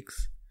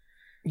toothpicks.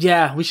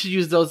 Yeah, we should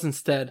use those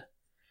instead.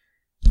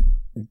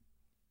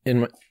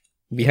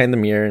 Behind the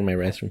mirror in my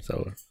restroom,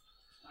 so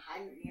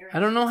Behind the mirror. I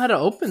don't know how to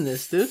open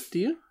this, dude. Do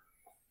you?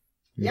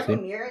 You have a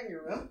mirror in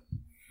your room?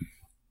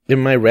 in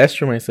my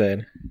restroom. I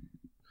said,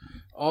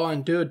 Oh,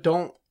 and dude,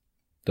 don't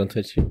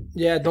touch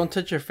it.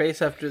 touch your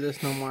face after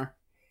this no more.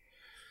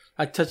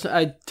 I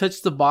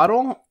touched the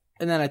bottle,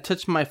 and then I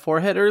touched my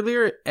forehead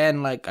earlier,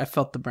 and like I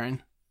felt the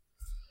burn.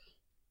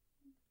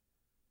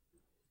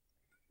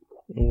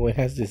 Oh, it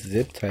has this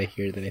zip tie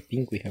here that I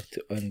think we have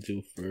to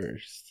undo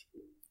first.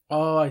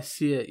 Oh, I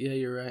see it. Yeah,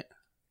 you're right.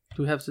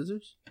 Do we have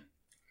scissors?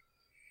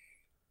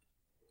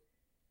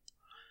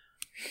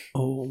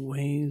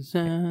 Always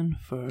and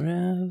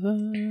forever,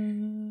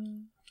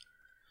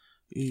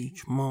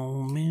 each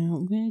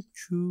moment with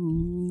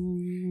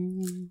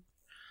you.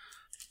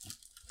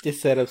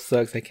 This setup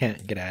sucks. I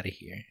can't get out of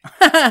here.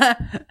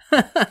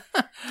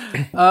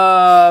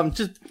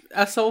 Just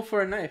SO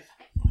for a knife.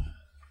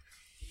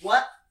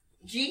 What?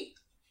 G?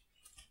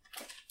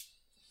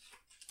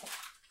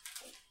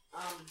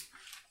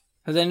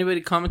 Has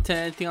anybody commented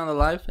anything on the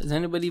live? Is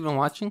anybody even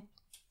watching?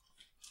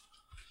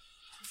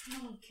 No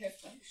one cares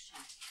about this shit.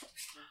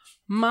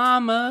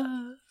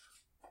 Mama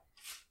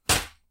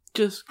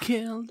just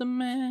killed a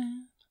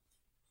man.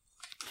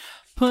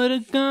 Put a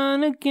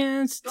gun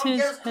against Don't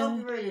his get us head.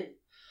 copyrighted.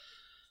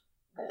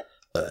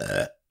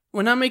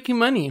 We're not making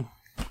money.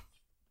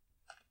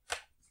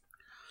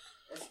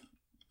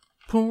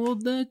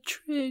 Pulled the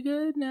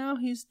trigger, now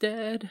he's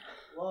dead.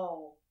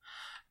 Whoa.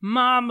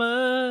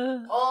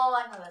 Mama, Oh,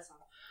 I know that song.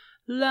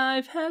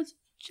 life has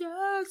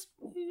just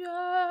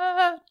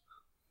begun.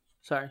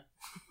 Sorry.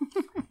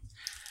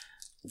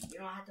 You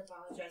don't have to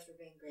apologize for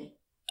being great.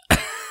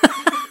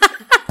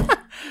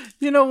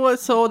 You know what?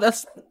 So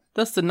that's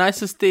the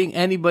nicest thing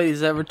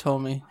anybody's ever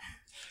told me.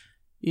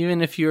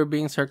 Even if you were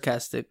being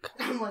sarcastic.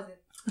 I wasn't.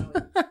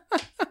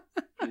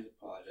 Please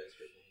apologize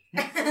for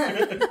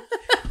me.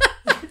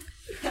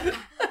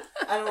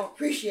 I don't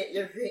appreciate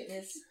your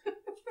greatness.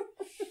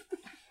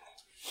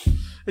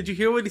 Did you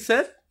hear what he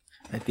said?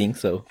 I think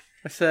so.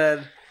 I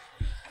said,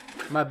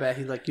 my bad.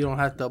 He's like, you don't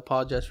have to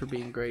apologize for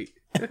being great.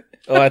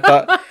 Oh, I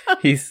thought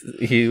he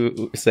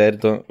said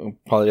don't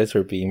apologize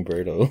for being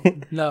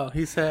Berto. No,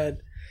 he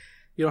said,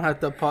 you don't have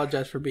to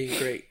apologize for being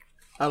great.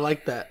 I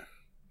like that.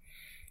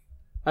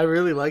 I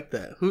really like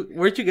that.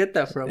 Where'd you get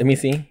that from? Let me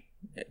see.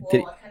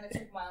 Well, I kind of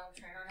took my own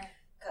turn on it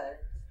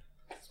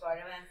because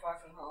Spider-Man Far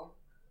From Home.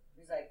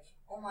 He's like,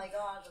 oh my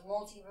god, the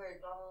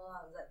multiverse, blah blah blah.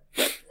 I was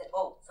like,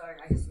 oh, sorry,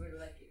 I just really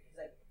like it. He's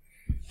like,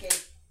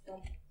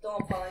 okay,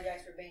 don't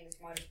apologize for being the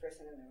smartest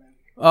person in the room.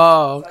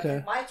 Oh, So I okay.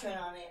 took my turn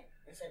on it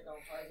and said, don't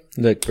apologize.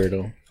 Look,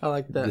 Berto. I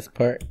like that. This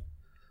part.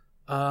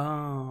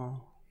 Oh.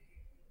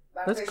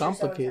 But I'm That's pretty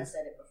complicated. Sure someone has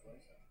said it before.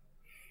 So.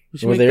 We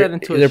should Well, make that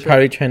into a they're shirt.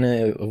 probably trying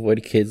to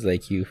avoid kids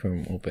like you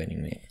from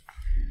opening it.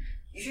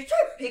 You should try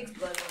pig's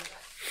blood one time.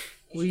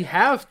 We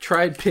have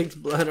tried pig's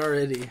blood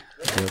already.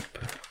 Yep.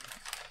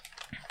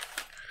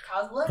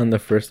 Cow's blood? On the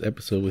first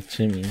episode with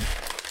Jimmy.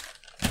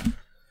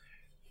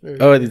 Very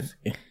Oh, good.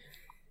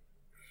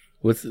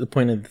 what's the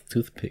point of the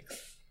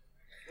toothpicks?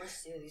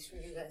 Let's do these for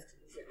you guys.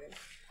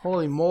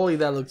 Holy moly,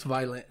 that looks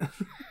violent.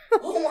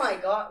 Oh my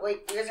god.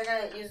 Wait, you guys are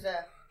going to use the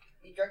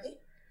beef jerky?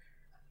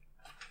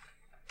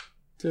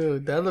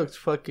 Dude, that looks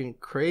fucking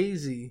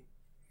crazy.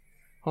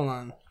 Hold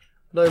on.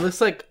 No, it looks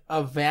like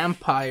a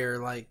vampire,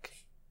 like.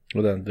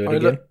 Hold on, do it Oh,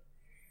 again. look.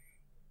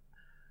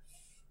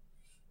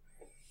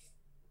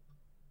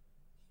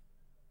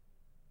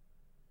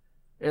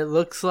 It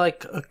looks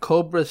like a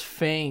cobra's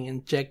fang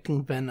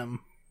injecting venom.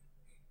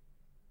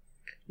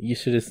 You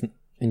should just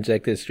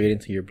inject it straight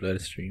into your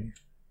bloodstream.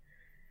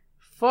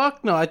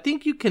 Fuck no, I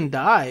think you can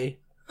die.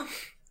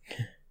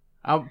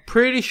 I'm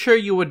pretty sure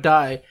you would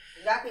die.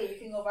 Exactly, you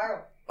can go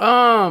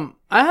viral.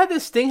 I had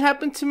this thing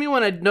happen to me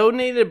when I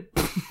donated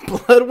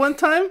blood one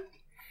time.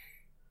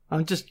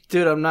 I'm just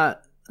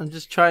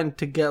trying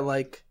to get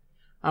like,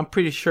 I'm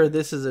pretty sure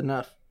this is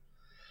enough.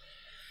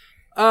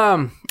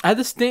 I had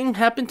this thing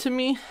happen to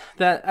me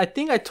that I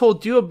think I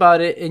told you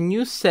about it, and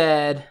you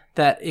said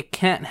that it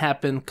can't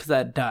happen because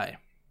I'd die.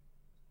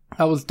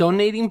 I was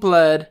donating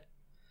blood,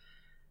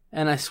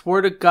 and I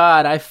swear to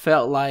God, I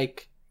felt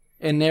like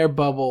an air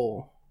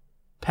bubble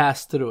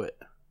passed through it.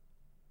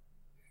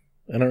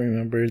 I don't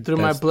remember Through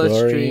that my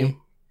bloodstream. story,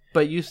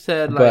 But you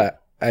said like,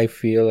 but I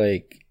feel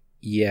like,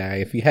 yeah,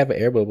 if you have an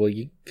air bubble,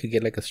 you could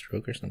get like a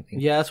stroke or something.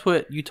 yeah, that's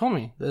what you told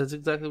me. That's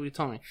exactly what you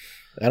told me.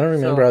 I don't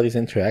remember So- all these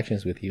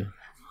interactions with you.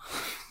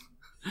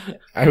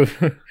 I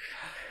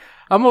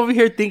I'm over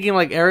here thinking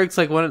like Eric's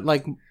like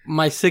like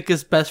my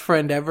sickest best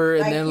friend ever,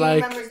 and then he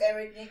like remembers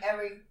everything,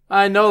 every...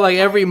 I know like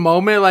every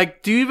moment.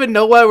 Like, do you even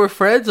know why we're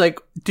friends? Like,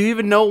 do you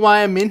even know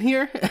why I'm in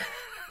here?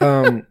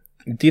 do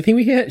you think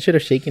we should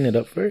have shaken it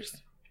up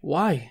first?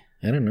 Why?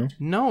 I don't know.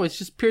 No, it's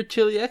just pure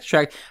chili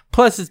extract.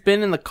 Plus, it's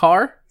been in the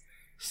car,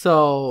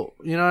 so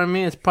you know what I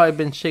mean. It's probably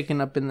been shaken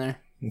up in there.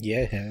 Yeah,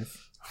 it has.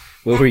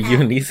 What were you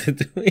and Lisa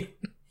doing?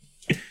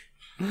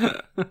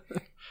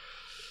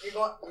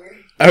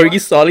 Are you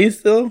salty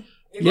still?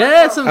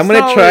 Yes, I'm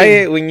gonna try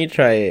it when you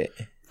try it.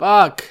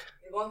 Fuck.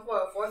 You're going for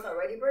a fourth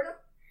already, Berto?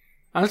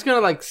 I'm just gonna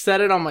like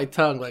set it on my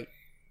tongue. Like,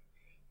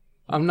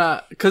 I'm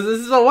not, because this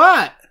is a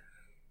lot.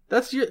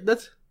 That's. So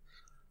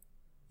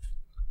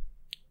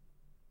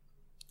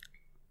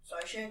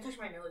I shouldn't touch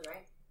my nose,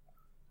 right?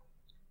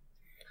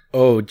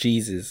 Oh,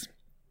 Jesus.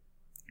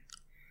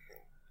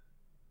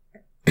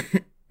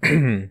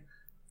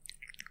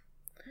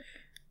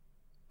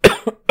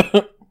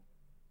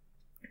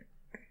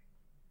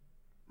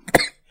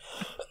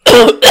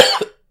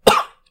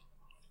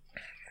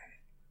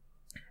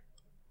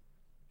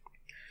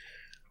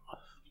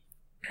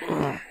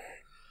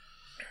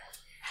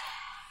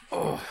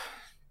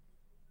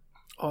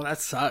 Oh, that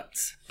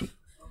sucks.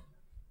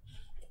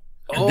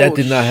 That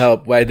did not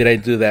help. Why did I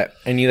do that?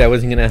 I knew that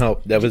wasn't gonna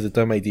help. That was a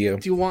dumb idea.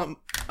 Do you want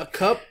a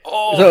cup?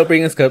 Oh, So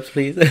bring us cups,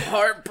 please.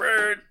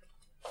 heartburn.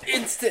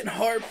 Instant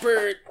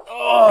heartburn.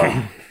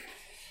 Oh.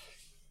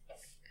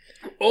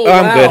 Oh,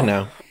 I'm wow. good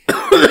now.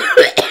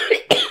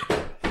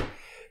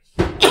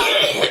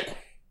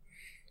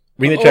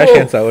 Bring the trash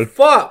can, Saul.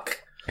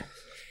 Fuck.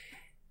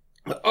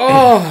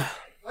 Oh.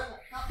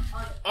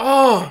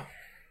 Oh.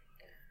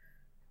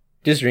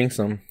 Just drink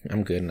some.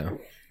 I'm good now.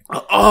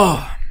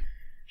 Oh.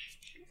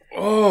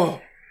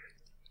 Oh.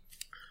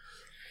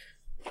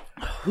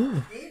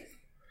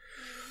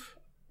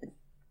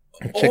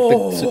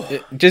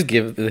 Just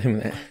give him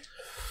that.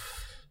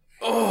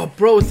 Oh,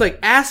 bro, it's like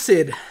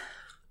acid.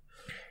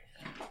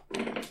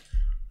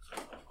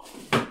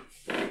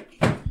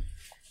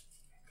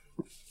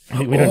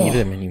 We don't need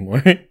them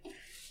anymore.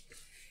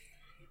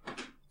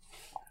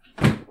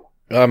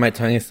 Oh, my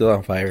tongue is still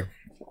on fire.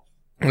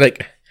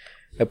 Like,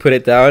 I put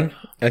it down,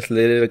 I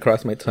slid it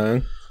across my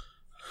tongue,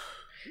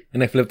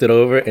 and I flipped it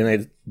over, and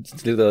I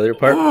slid the other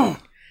part. Oh.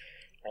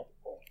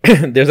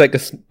 There's like a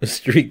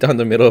streak down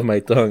the middle of my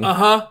tongue.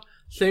 Uh-huh.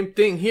 Same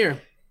thing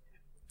here.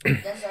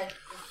 That's like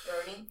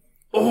burning.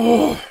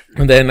 Oh.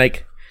 And then,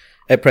 like,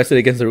 I pressed it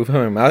against the roof of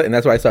my mouth, and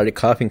that's why I started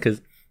coughing,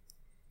 because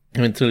it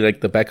went through,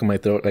 like, the back of my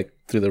throat, like,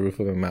 through the roof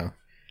of my mouth.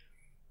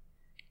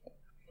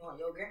 You want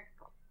yogurt?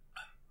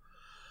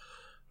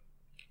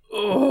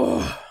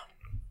 Oh.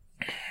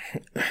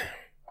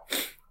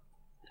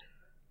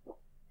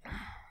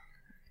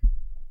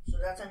 So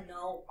that's a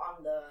no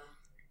on the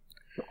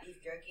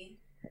beef jerky.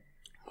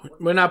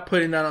 We're not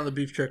putting that on the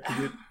beef jerky,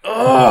 dude.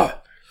 Oh.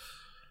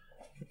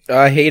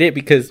 I hate it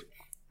because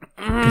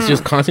it's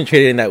just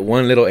concentrated in that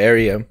one little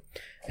area.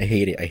 I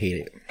hate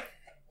it.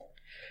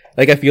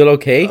 Like, I feel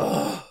okay.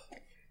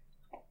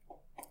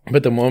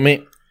 But the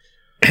moment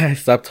I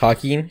stop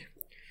talking,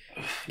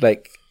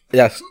 like,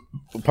 that's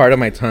part of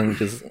my tongue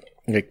just,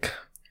 like,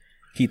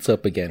 heats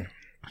up again.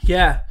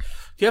 Yeah.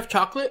 Do you have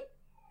chocolate?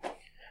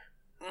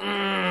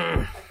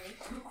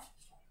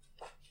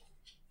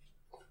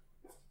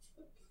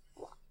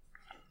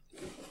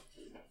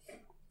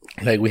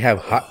 Like, we have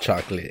hot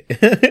chocolate.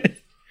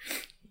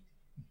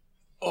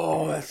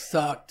 Oh, that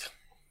sucked.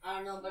 I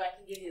don't know, but I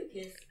can give you a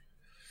kiss.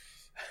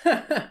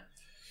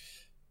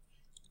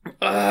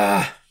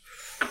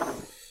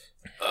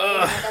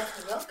 That's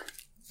the milk.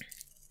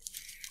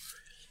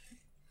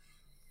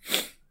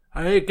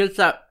 I need to get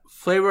that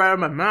flavor out of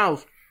my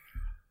mouth.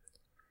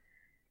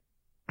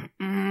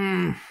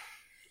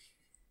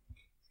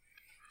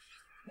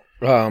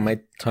 Oh, my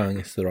tongue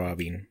is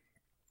throbbing.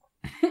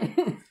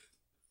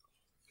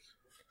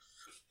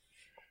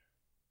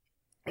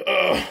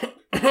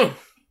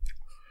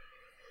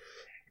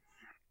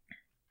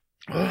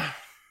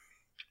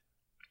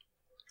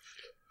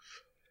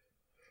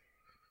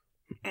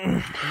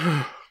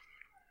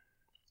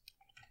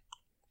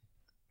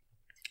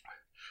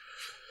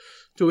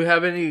 Do we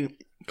have any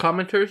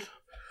commenters?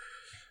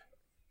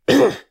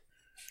 No.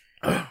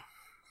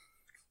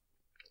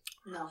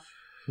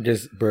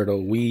 Just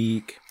Berto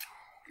weak.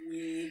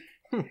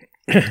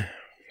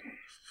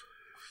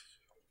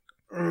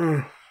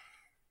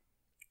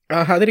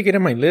 How did it get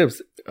in my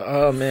lips?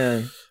 Oh,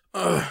 man.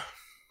 Oh,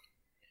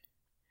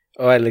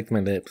 I licked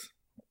my lips.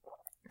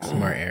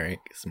 Smart, Eric.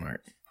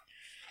 Smart.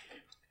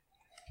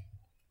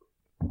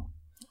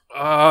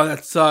 Oh,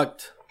 that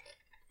sucked.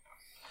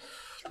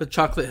 The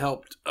chocolate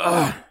helped.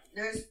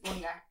 There's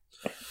one guy.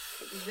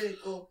 He's really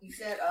cool. He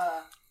said,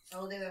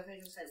 so they were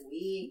finished said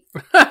weed.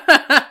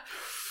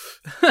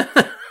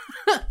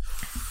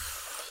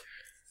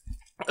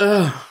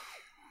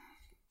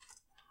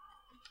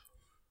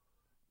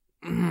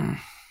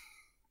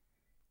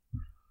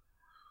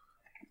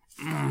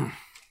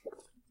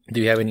 Do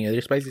you have any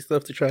other spicy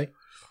stuff to try?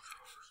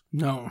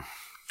 No.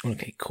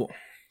 Okay, cool.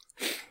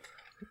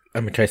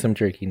 I'm gonna try some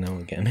jerky now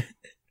again.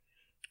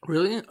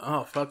 Really?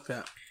 Oh, fuck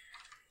that.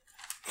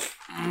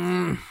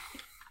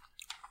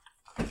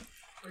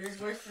 But it's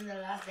worse than the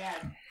last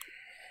dad.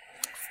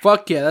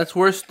 Fuck yeah, that's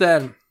worse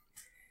than...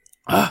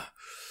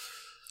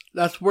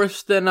 that's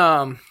worse than,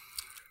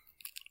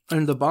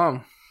 in the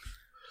bomb.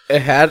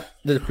 It had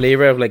the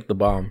flavor of, like, the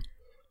bomb.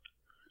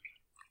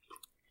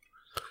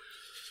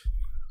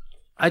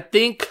 I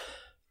think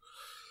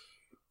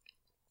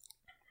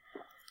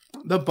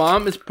the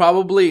bomb is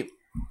probably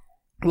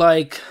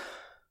like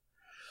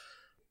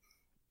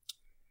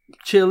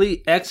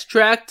chili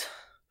extract,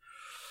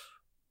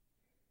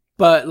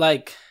 but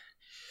like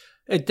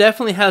it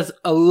definitely has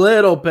a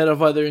little bit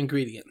of other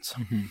ingredients.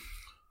 Mm-hmm.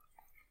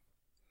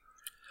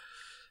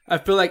 I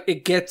feel like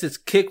it gets its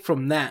kick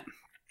from that.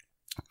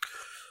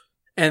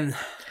 And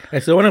I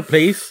still want to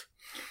place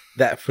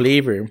that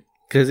flavor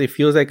because it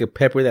feels like a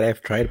pepper that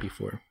I've tried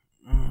before.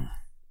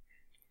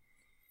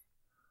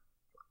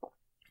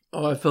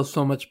 oh, I feel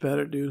so much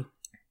better, dude.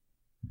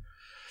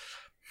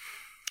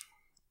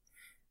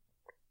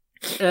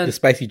 And The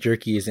spicy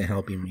jerky isn't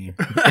helping me.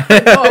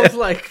 I was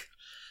like,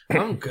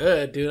 I'm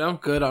good, dude. I'm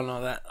good on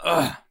all that.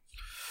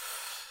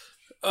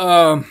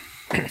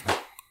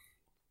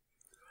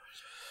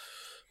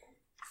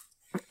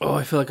 Oh,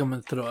 I feel like I'm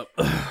gonna throw up.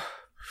 Oh,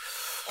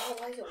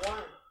 why is it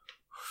warm?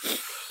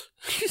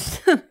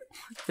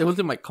 It was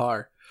in my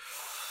car.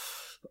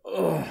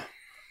 Oh.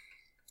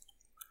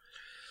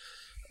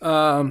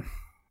 All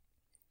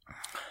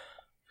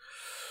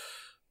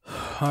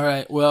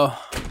right. Well,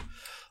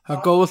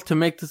 our goal was to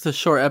make this a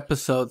short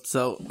episode,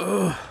 so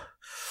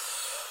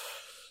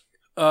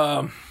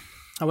I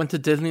went to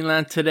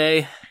Disneyland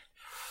today.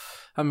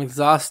 I'm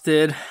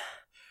exhausted.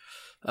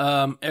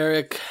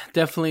 Eric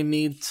definitely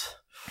needs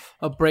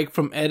a break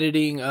from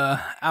editing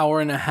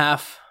hour and a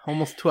half,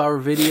 almost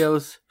 2-hour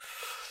videos.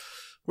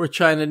 We're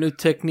trying a new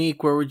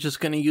technique where we're just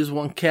going to use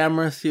one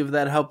camera, see if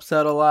that helps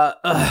out a lot.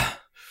 I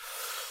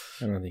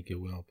don't think it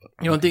will. But...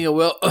 You don't think it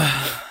will?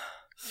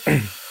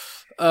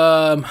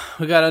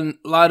 We got a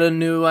lot of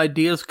new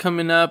ideas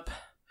coming up.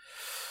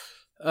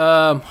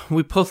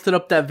 We posted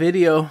up that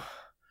video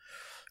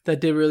that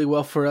did really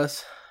well for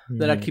us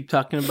that I keep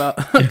talking about.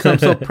 'Cause I'm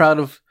so proud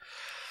of.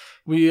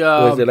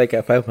 Was it like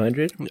at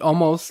 500?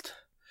 Almost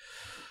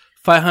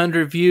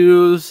 500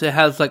 views. It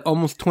has like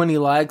almost 20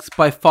 likes.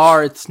 By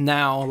far, it's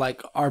now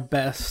like our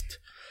best.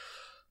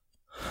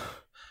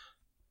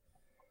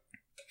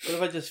 What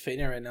if I just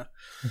faint it right now?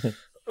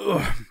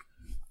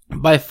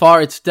 By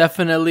far, it's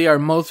definitely our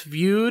most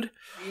viewed,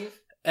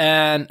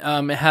 and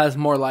it has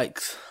more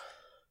likes.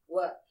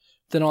 What?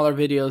 Than all our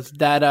videos.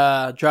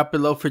 That Drop It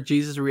Low for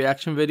Jesus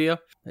reaction video.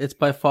 It's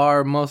by far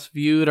our most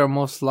viewed, our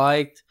most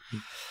liked.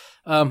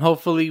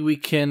 Hopefully we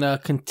can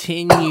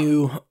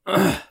continue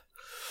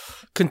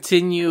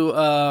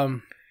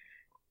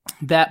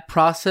that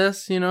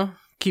process, you know,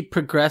 keep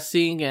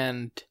progressing,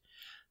 and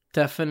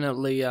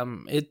definitely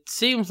it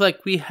seems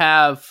like we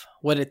have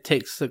what it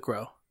takes to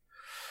grow.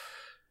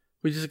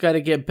 We just got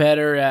to get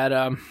better at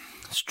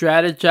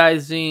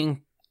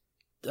strategizing,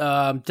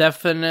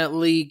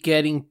 definitely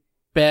getting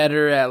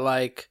better at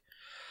like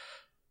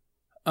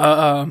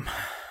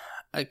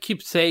I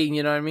keep saying,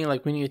 you know what I mean,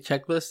 like we need a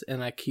checklist,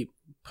 and I keep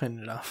putting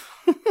it off.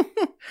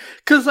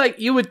 Because like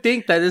you would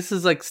think that this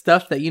is like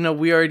stuff that, you know,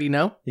 we already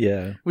know.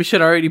 Yeah, we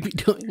should already be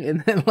doing,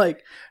 and then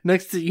like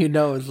next thing you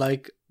know is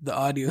like the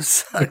audio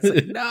sucks.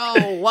 Like,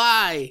 no,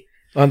 why?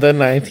 On the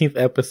 19th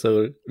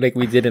episode, like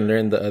we didn't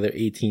learn the other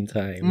 18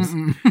 times.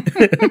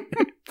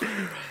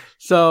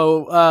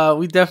 So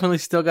we definitely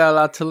still got a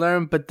lot to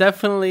learn, but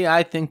definitely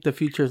I think the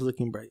future is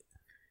looking bright.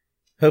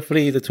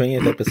 Hopefully the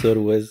 20th episode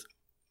was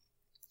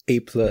A+.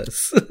 Oh,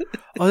 this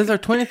is our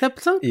 20th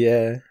episode?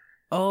 Yeah.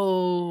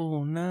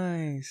 Oh,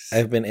 nice.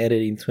 I've been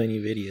editing 20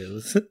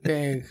 videos.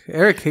 Dang,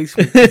 Eric hates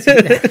me.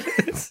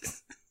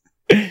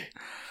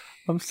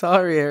 I'm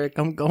sorry, Eric.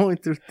 I'm going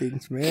through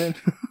things, man.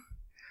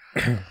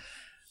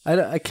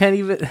 I can't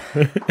even.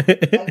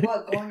 Like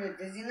what? Going to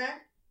Disneyland?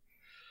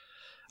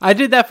 I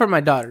did that for my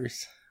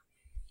daughters.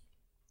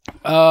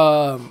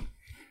 Part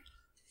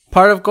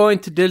of going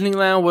to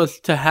Disneyland was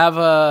to have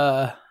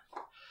a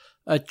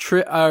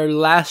trip, our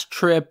last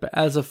trip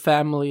as a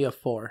family of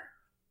 4.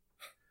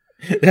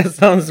 That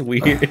sounds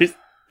weird.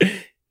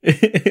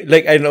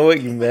 Like I know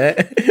what you meant.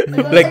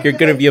 Like you're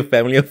gonna be a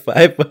family of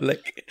 5, but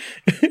like.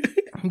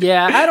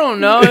 Yeah, I don't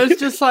know. It's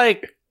just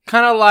like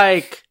kind of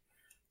like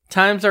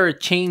times are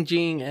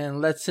changing, and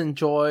let's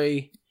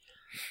enjoy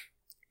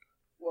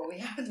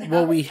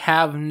what we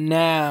have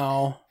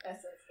now.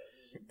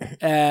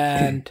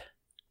 And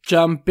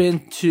jump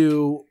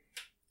into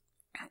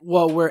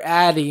what we're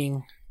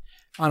adding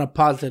on a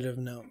positive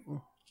note.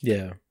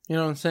 Yeah. You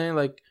know what I'm saying?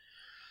 Like,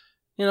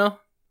 you know,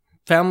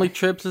 family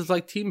trips is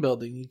like team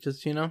building. You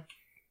just, you know.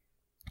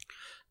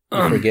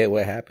 You forget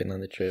what happened on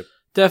the trip.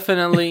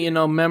 Definitely, you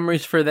know,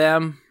 memories for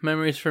them,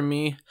 memories for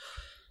me.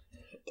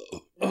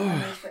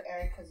 Memories for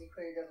Eric because he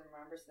clearly doesn't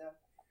remember stuff.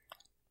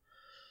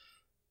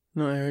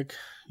 No, Eric,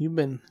 you've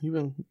been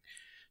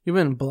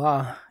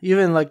blah.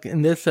 Even like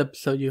in this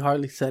episode, you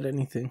hardly said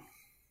anything.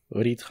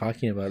 What are you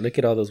talking about? Look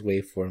at all those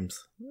waveforms.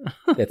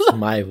 That's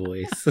my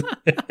voice.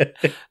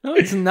 No,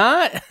 it's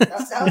not.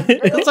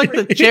 It's like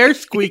the chair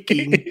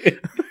squeaking.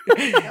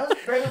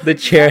 The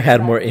chair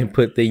had more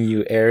input than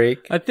you,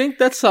 Eric. I think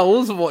that's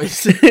Saul's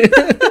voice.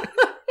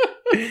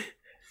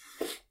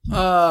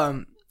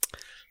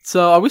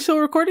 So are we still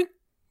recording?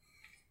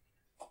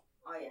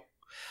 Oh yeah.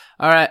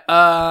 All right.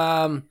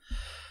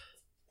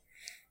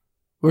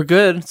 We're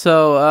good.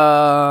 So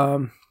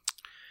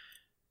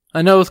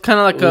I know it's kind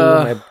of like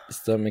my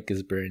stomach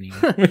is burning.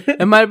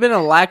 It might have been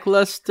a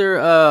lackluster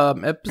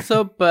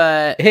episode,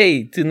 but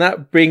hey, do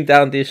not bring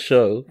down this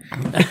show.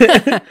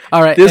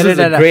 All right, this is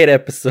a great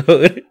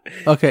episode.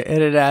 Okay,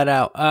 edit that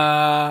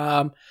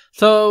out.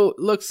 So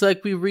looks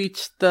like we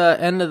reached the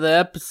end of the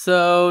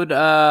episode.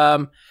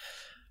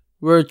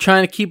 We're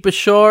trying to keep it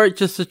short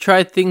just to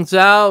try things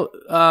out.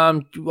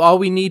 All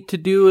we need to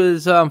do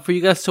is for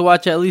you guys to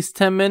watch at least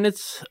 10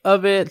 minutes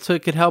of it so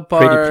it could help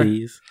our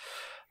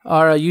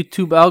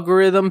YouTube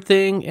algorithm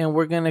thing. And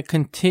we're going to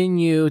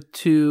continue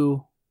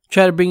to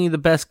try to bring you the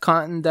best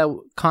content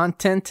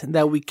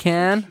that we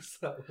can.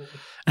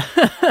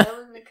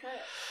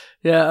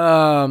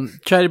 Yeah,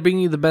 try to bring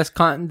you the best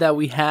content that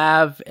we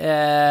have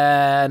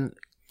and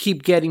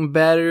keep getting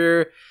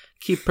better.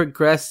 keep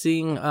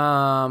progressing.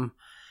 I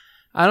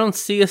don't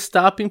see us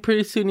stopping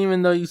pretty soon,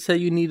 even though you said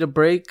you need a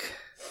break.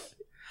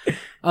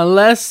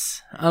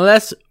 Unless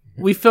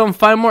we film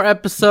 5 more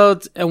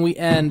episodes and we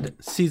end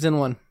season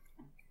 1.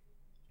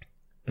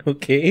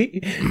 Okay.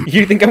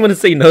 You think I'm going to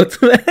say no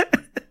to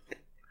that?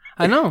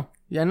 I know.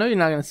 Yeah, I know you're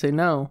not going to say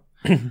no.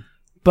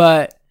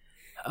 But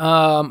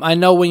I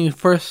know when you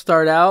first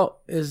start out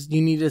is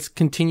you need to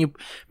continue.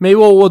 Maybe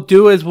what we'll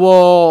do is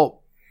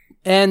we'll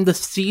end the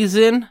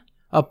season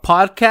of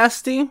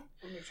podcasting.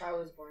 When your child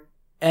was born.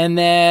 And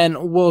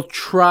then we'll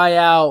try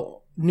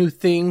out new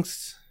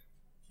things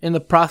in the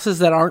process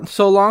that aren't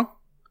so long.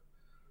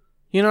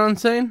 You know what I'm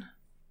saying?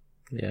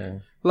 Yeah.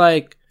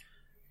 Like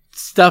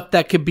stuff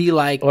that could be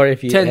like or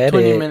if you 10, edit,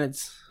 20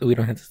 minutes. We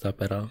don't have to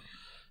stop at all.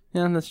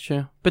 Yeah, that's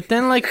true. But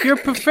then, like, you're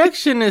a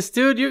perfectionist,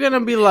 dude. You're going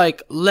to be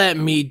like, let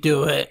me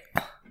do it.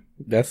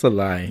 That's a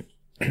lie.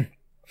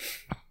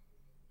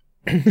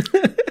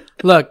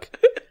 Look,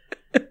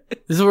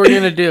 this is what we're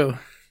going to do.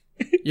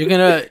 You're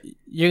going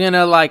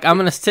to like, I'm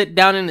going to sit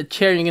down in a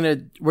chair.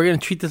 And we're going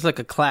to treat this like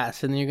a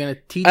class. And then you're going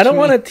to teach me. I don't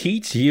want to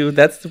teach you.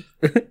 That's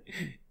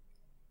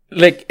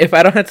like, if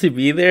I don't have to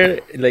be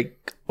there,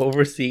 like,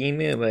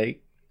 overseeing it, like.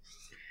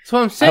 That's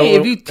what I'm saying.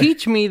 If you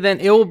teach me, then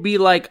it will be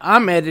like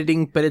I'm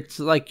editing, but it's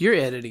like you're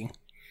editing.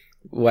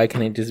 Why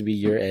can't it just be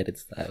your edit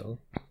style?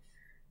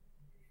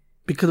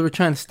 Because we're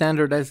trying to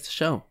standardize the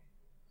show.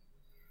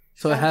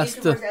 So it has to.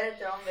 YouTubers edit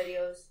their own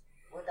videos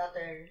without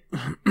their.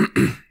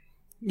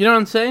 You know what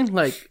I'm saying?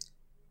 Like,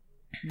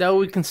 that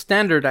we can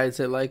standardize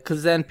it. Like,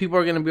 because then people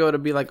are going to be able to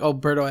be like, oh,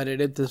 Berto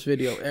edited this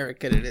video.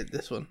 Eric edited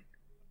this one.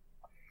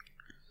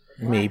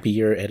 Maybe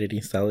your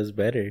editing style is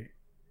better.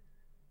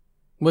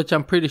 Which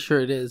I'm pretty sure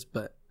it is,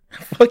 but.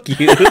 Fuck you.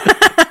 From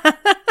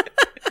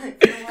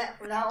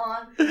now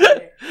on.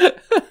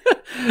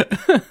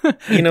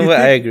 You know what?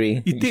 I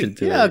agree. You should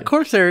do yeah, it. of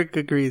course Eric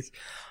agrees.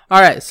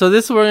 All right, so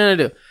this is what we're going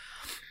to do.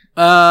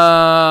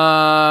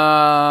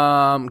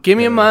 Give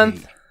me a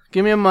month.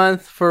 Give me a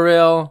month, for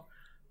real.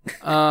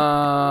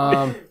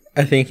 I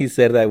think he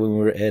said that when we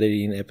were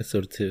editing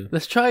episode 2.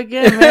 Let's try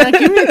again, man.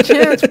 Give me a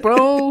chance,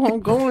 bro. I'm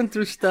going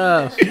through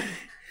stuff.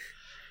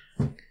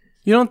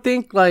 You don't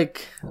think,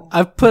 like,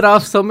 I've put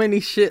off so many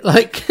shit,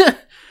 like,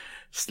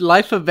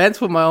 life events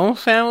with my own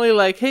family?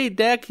 Like, hey,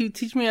 Dad, can you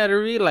teach me how to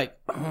read? Like,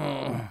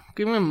 oh,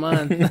 give me a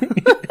month.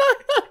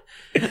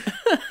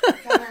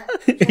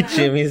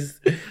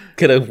 Jimmy's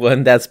could have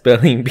won that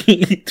spelling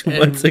bee 2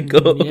 months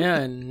ago. Yeah,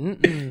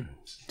 and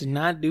did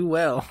not do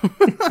well.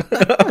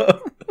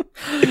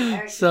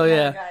 Eric, So, you know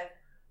how to yeah. drive.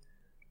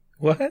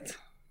 What?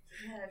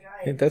 You know how to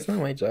drive. That's not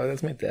my job.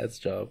 That's my dad's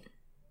job.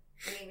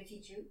 Did he even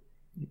teach you?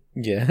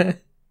 Yeah.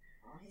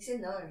 Oh, he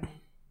said no.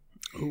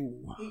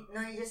 Ooh.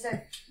 No, he just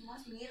said,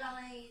 "Must meet on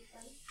my."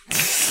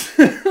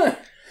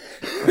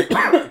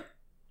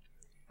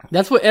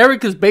 That's what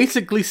Eric is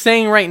basically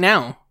saying right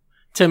now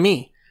to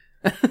me.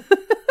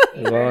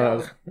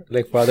 Well,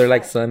 like father,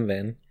 like son,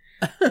 then.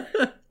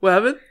 What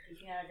happened?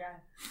 Teach me how to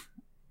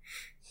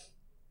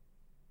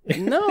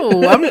drive.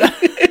 No, I'm not.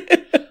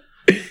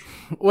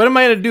 What am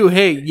I going to do?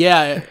 Hey,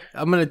 yeah,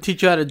 I'm going to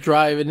teach you how to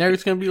drive. And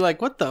Eric's going to be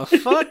like, what the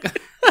fuck?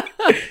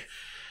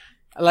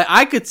 Like,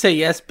 I could say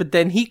yes, but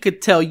then he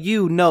could tell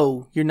you,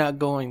 no, you're not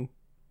going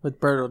with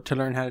Berto to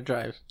learn how to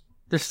drive.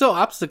 There's still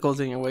obstacles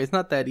in your way. It's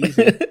not that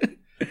easy.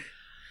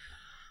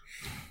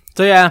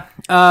 So, yeah.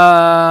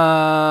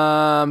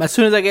 As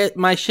soon as I get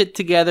my shit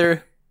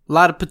together, a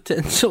lot of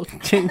potential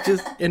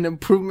changes and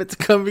improvements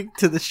coming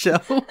to the show.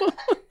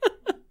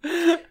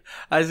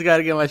 I just got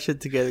to get my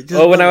shit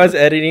together. When I was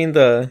editing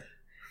the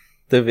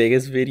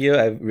Vegas video,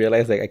 I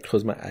realized like I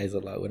close my eyes a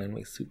lot when I'm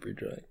like super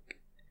drunk.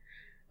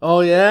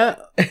 Oh, yeah?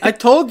 I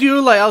told you,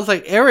 like, I was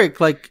like,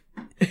 Eric, like,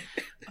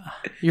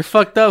 you're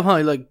fucked up, huh?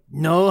 You're like,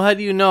 no, how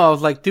do you know? I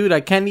was like, dude,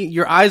 I can't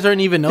your eyes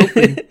aren't even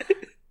open.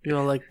 You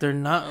know, like, they're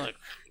not,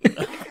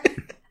 like,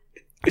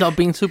 not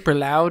being super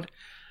loud.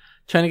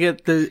 Trying to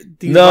get these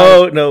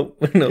No.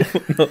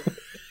 But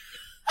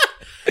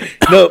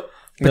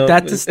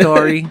that's a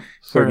story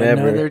for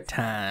never. another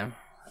time.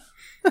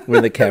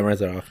 When the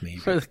cameras are off, maybe.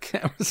 For the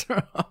cameras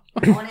are off.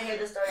 I want to hear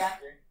the story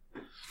after.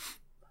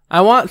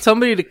 I want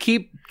somebody to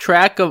keep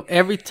track of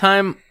every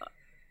time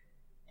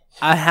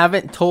I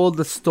haven't told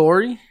the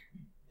story.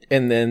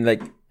 And then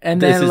like,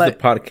 And this then is like,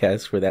 the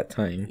podcast for that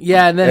time.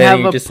 yeah, and then And have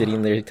you're a just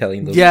sitting there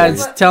telling those yeah,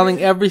 stories it's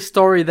telling every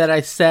story that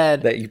I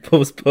said. that you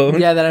postponed.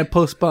 Yeah, that I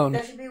postponed.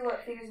 That should be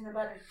what Fingers in the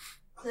Butter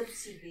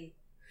clips should be.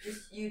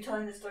 Just you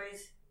telling the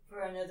stories for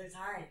another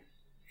time.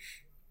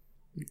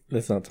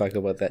 Let's not talk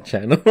about that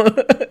channel.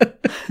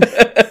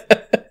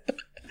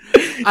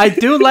 I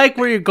do like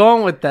where you're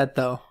going with that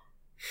though.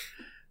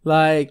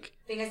 Like,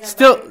 Fingers in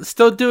the Butter.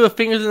 still do a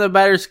Fingers in the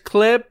Batter's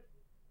clip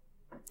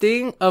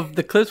thing of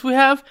the clips we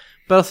have,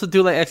 but also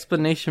do like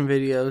explanation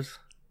videos.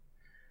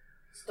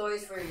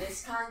 Stories for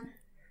this time.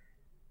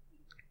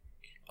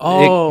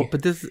 Oh,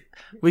 but this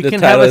we The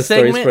can have title a is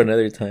stories segment. for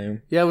another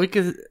time. Yeah, we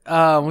can Stories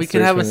have for a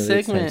another time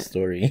segment.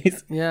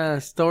 Stories. Yeah,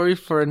 stories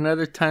for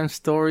another time.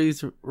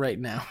 Stories right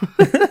now.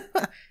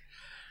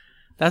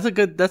 That's a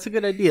good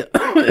idea.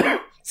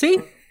 See?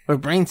 We're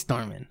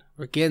brainstorming.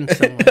 We're getting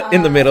somewhere.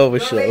 In the middle of a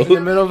show. In the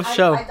middle of a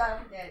show. I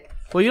thought of that.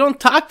 Well, you don't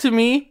talk to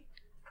me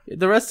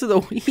the rest of the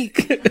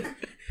week.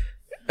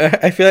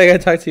 I feel like I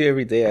talk to you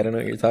every day. I don't know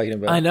what you're talking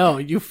about. I know.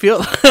 You feel...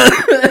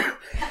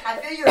 I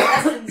feel your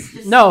essence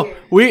just No,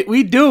 here.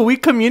 we do. We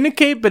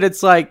communicate, but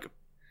it's like...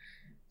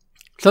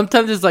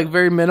 Sometimes it's like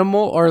very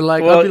minimal, or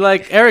like I'll be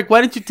like, Eric,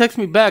 why didn't you text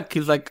me back?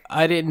 He's like,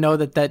 I didn't know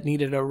that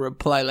needed a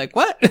reply. Like,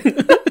 what?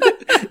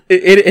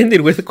 It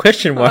ended with a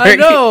question mark. I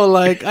know.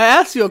 Like, I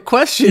asked you a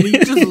question.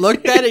 You just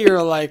looked at it.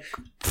 You're like,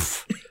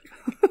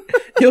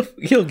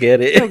 He'll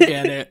get it. he'll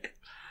get it.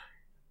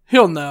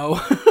 He'll know.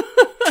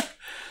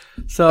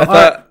 So I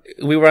thought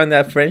we were on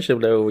that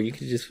friendship level where you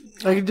could just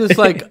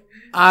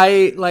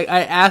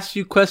I ask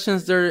you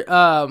questions there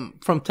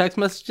from text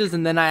messages,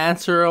 and then I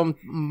answer them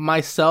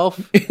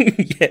myself.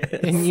 yes.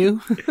 And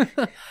you.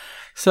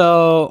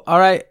 So, all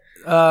right.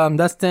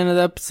 That's the end of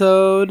the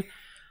episode.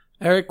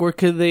 Eric, where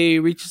could they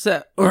reach us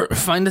at or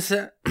find us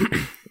at?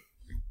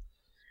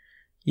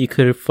 You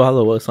could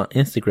follow us on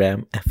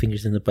Instagram at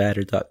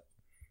fingersinthebatter.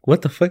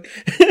 What the fuck?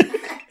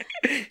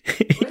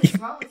 What's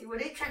wrong with you?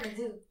 What are you trying to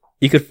do?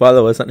 You could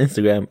follow us on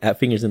Instagram at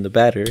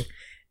fingersinthebatter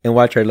and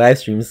watch our live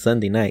streams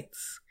Sunday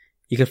nights.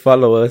 You could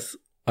follow us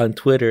on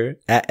Twitter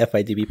at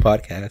FIDB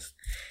Podcast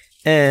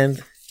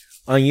and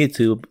on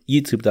YouTube,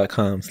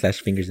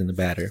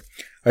 youtube.com/fingersinthebatter.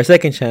 Our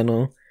second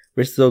channel,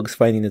 we're still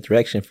finding the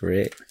direction for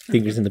it,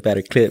 Fingers in the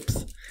Batter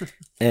Clips.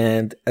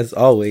 And as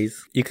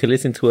always, you can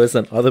listen to us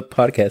on other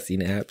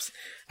podcasting apps,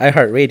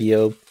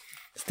 iHeartRadio,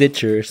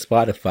 Stitcher,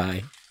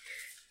 Spotify,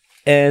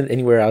 and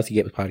anywhere else you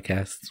get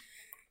podcasts.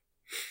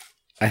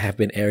 I have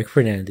been Eric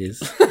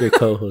Fernandez, your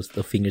co-host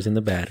of Fingers in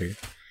the Batter,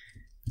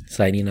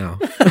 signing off.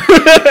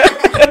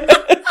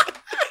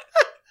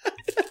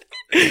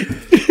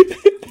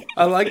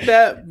 I like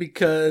that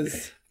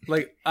because,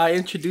 like, I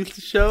introduced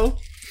the show,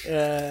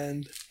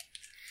 and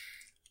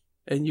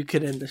you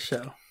could end the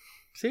show.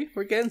 See,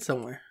 we're getting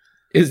somewhere.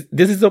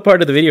 This is still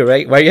part of the video,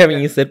 right? Why are you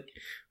having you said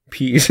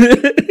peace?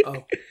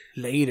 Oh,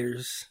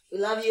 laters. We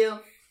love you.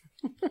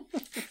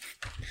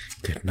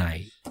 Good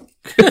night.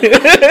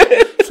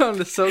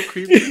 Sounded so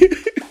creepy.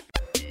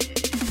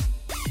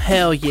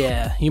 Hell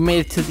yeah, you made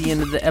it to the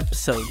end of the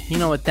episode. You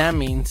know what that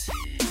means.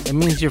 It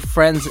means your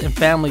friends and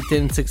family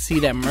didn't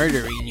succeed at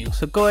murdering you.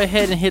 So go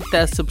ahead and hit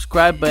that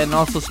subscribe button.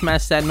 Also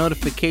smash that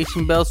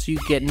notification bell so you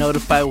get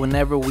notified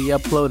whenever we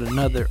upload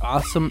another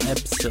awesome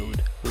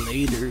episode.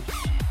 Later.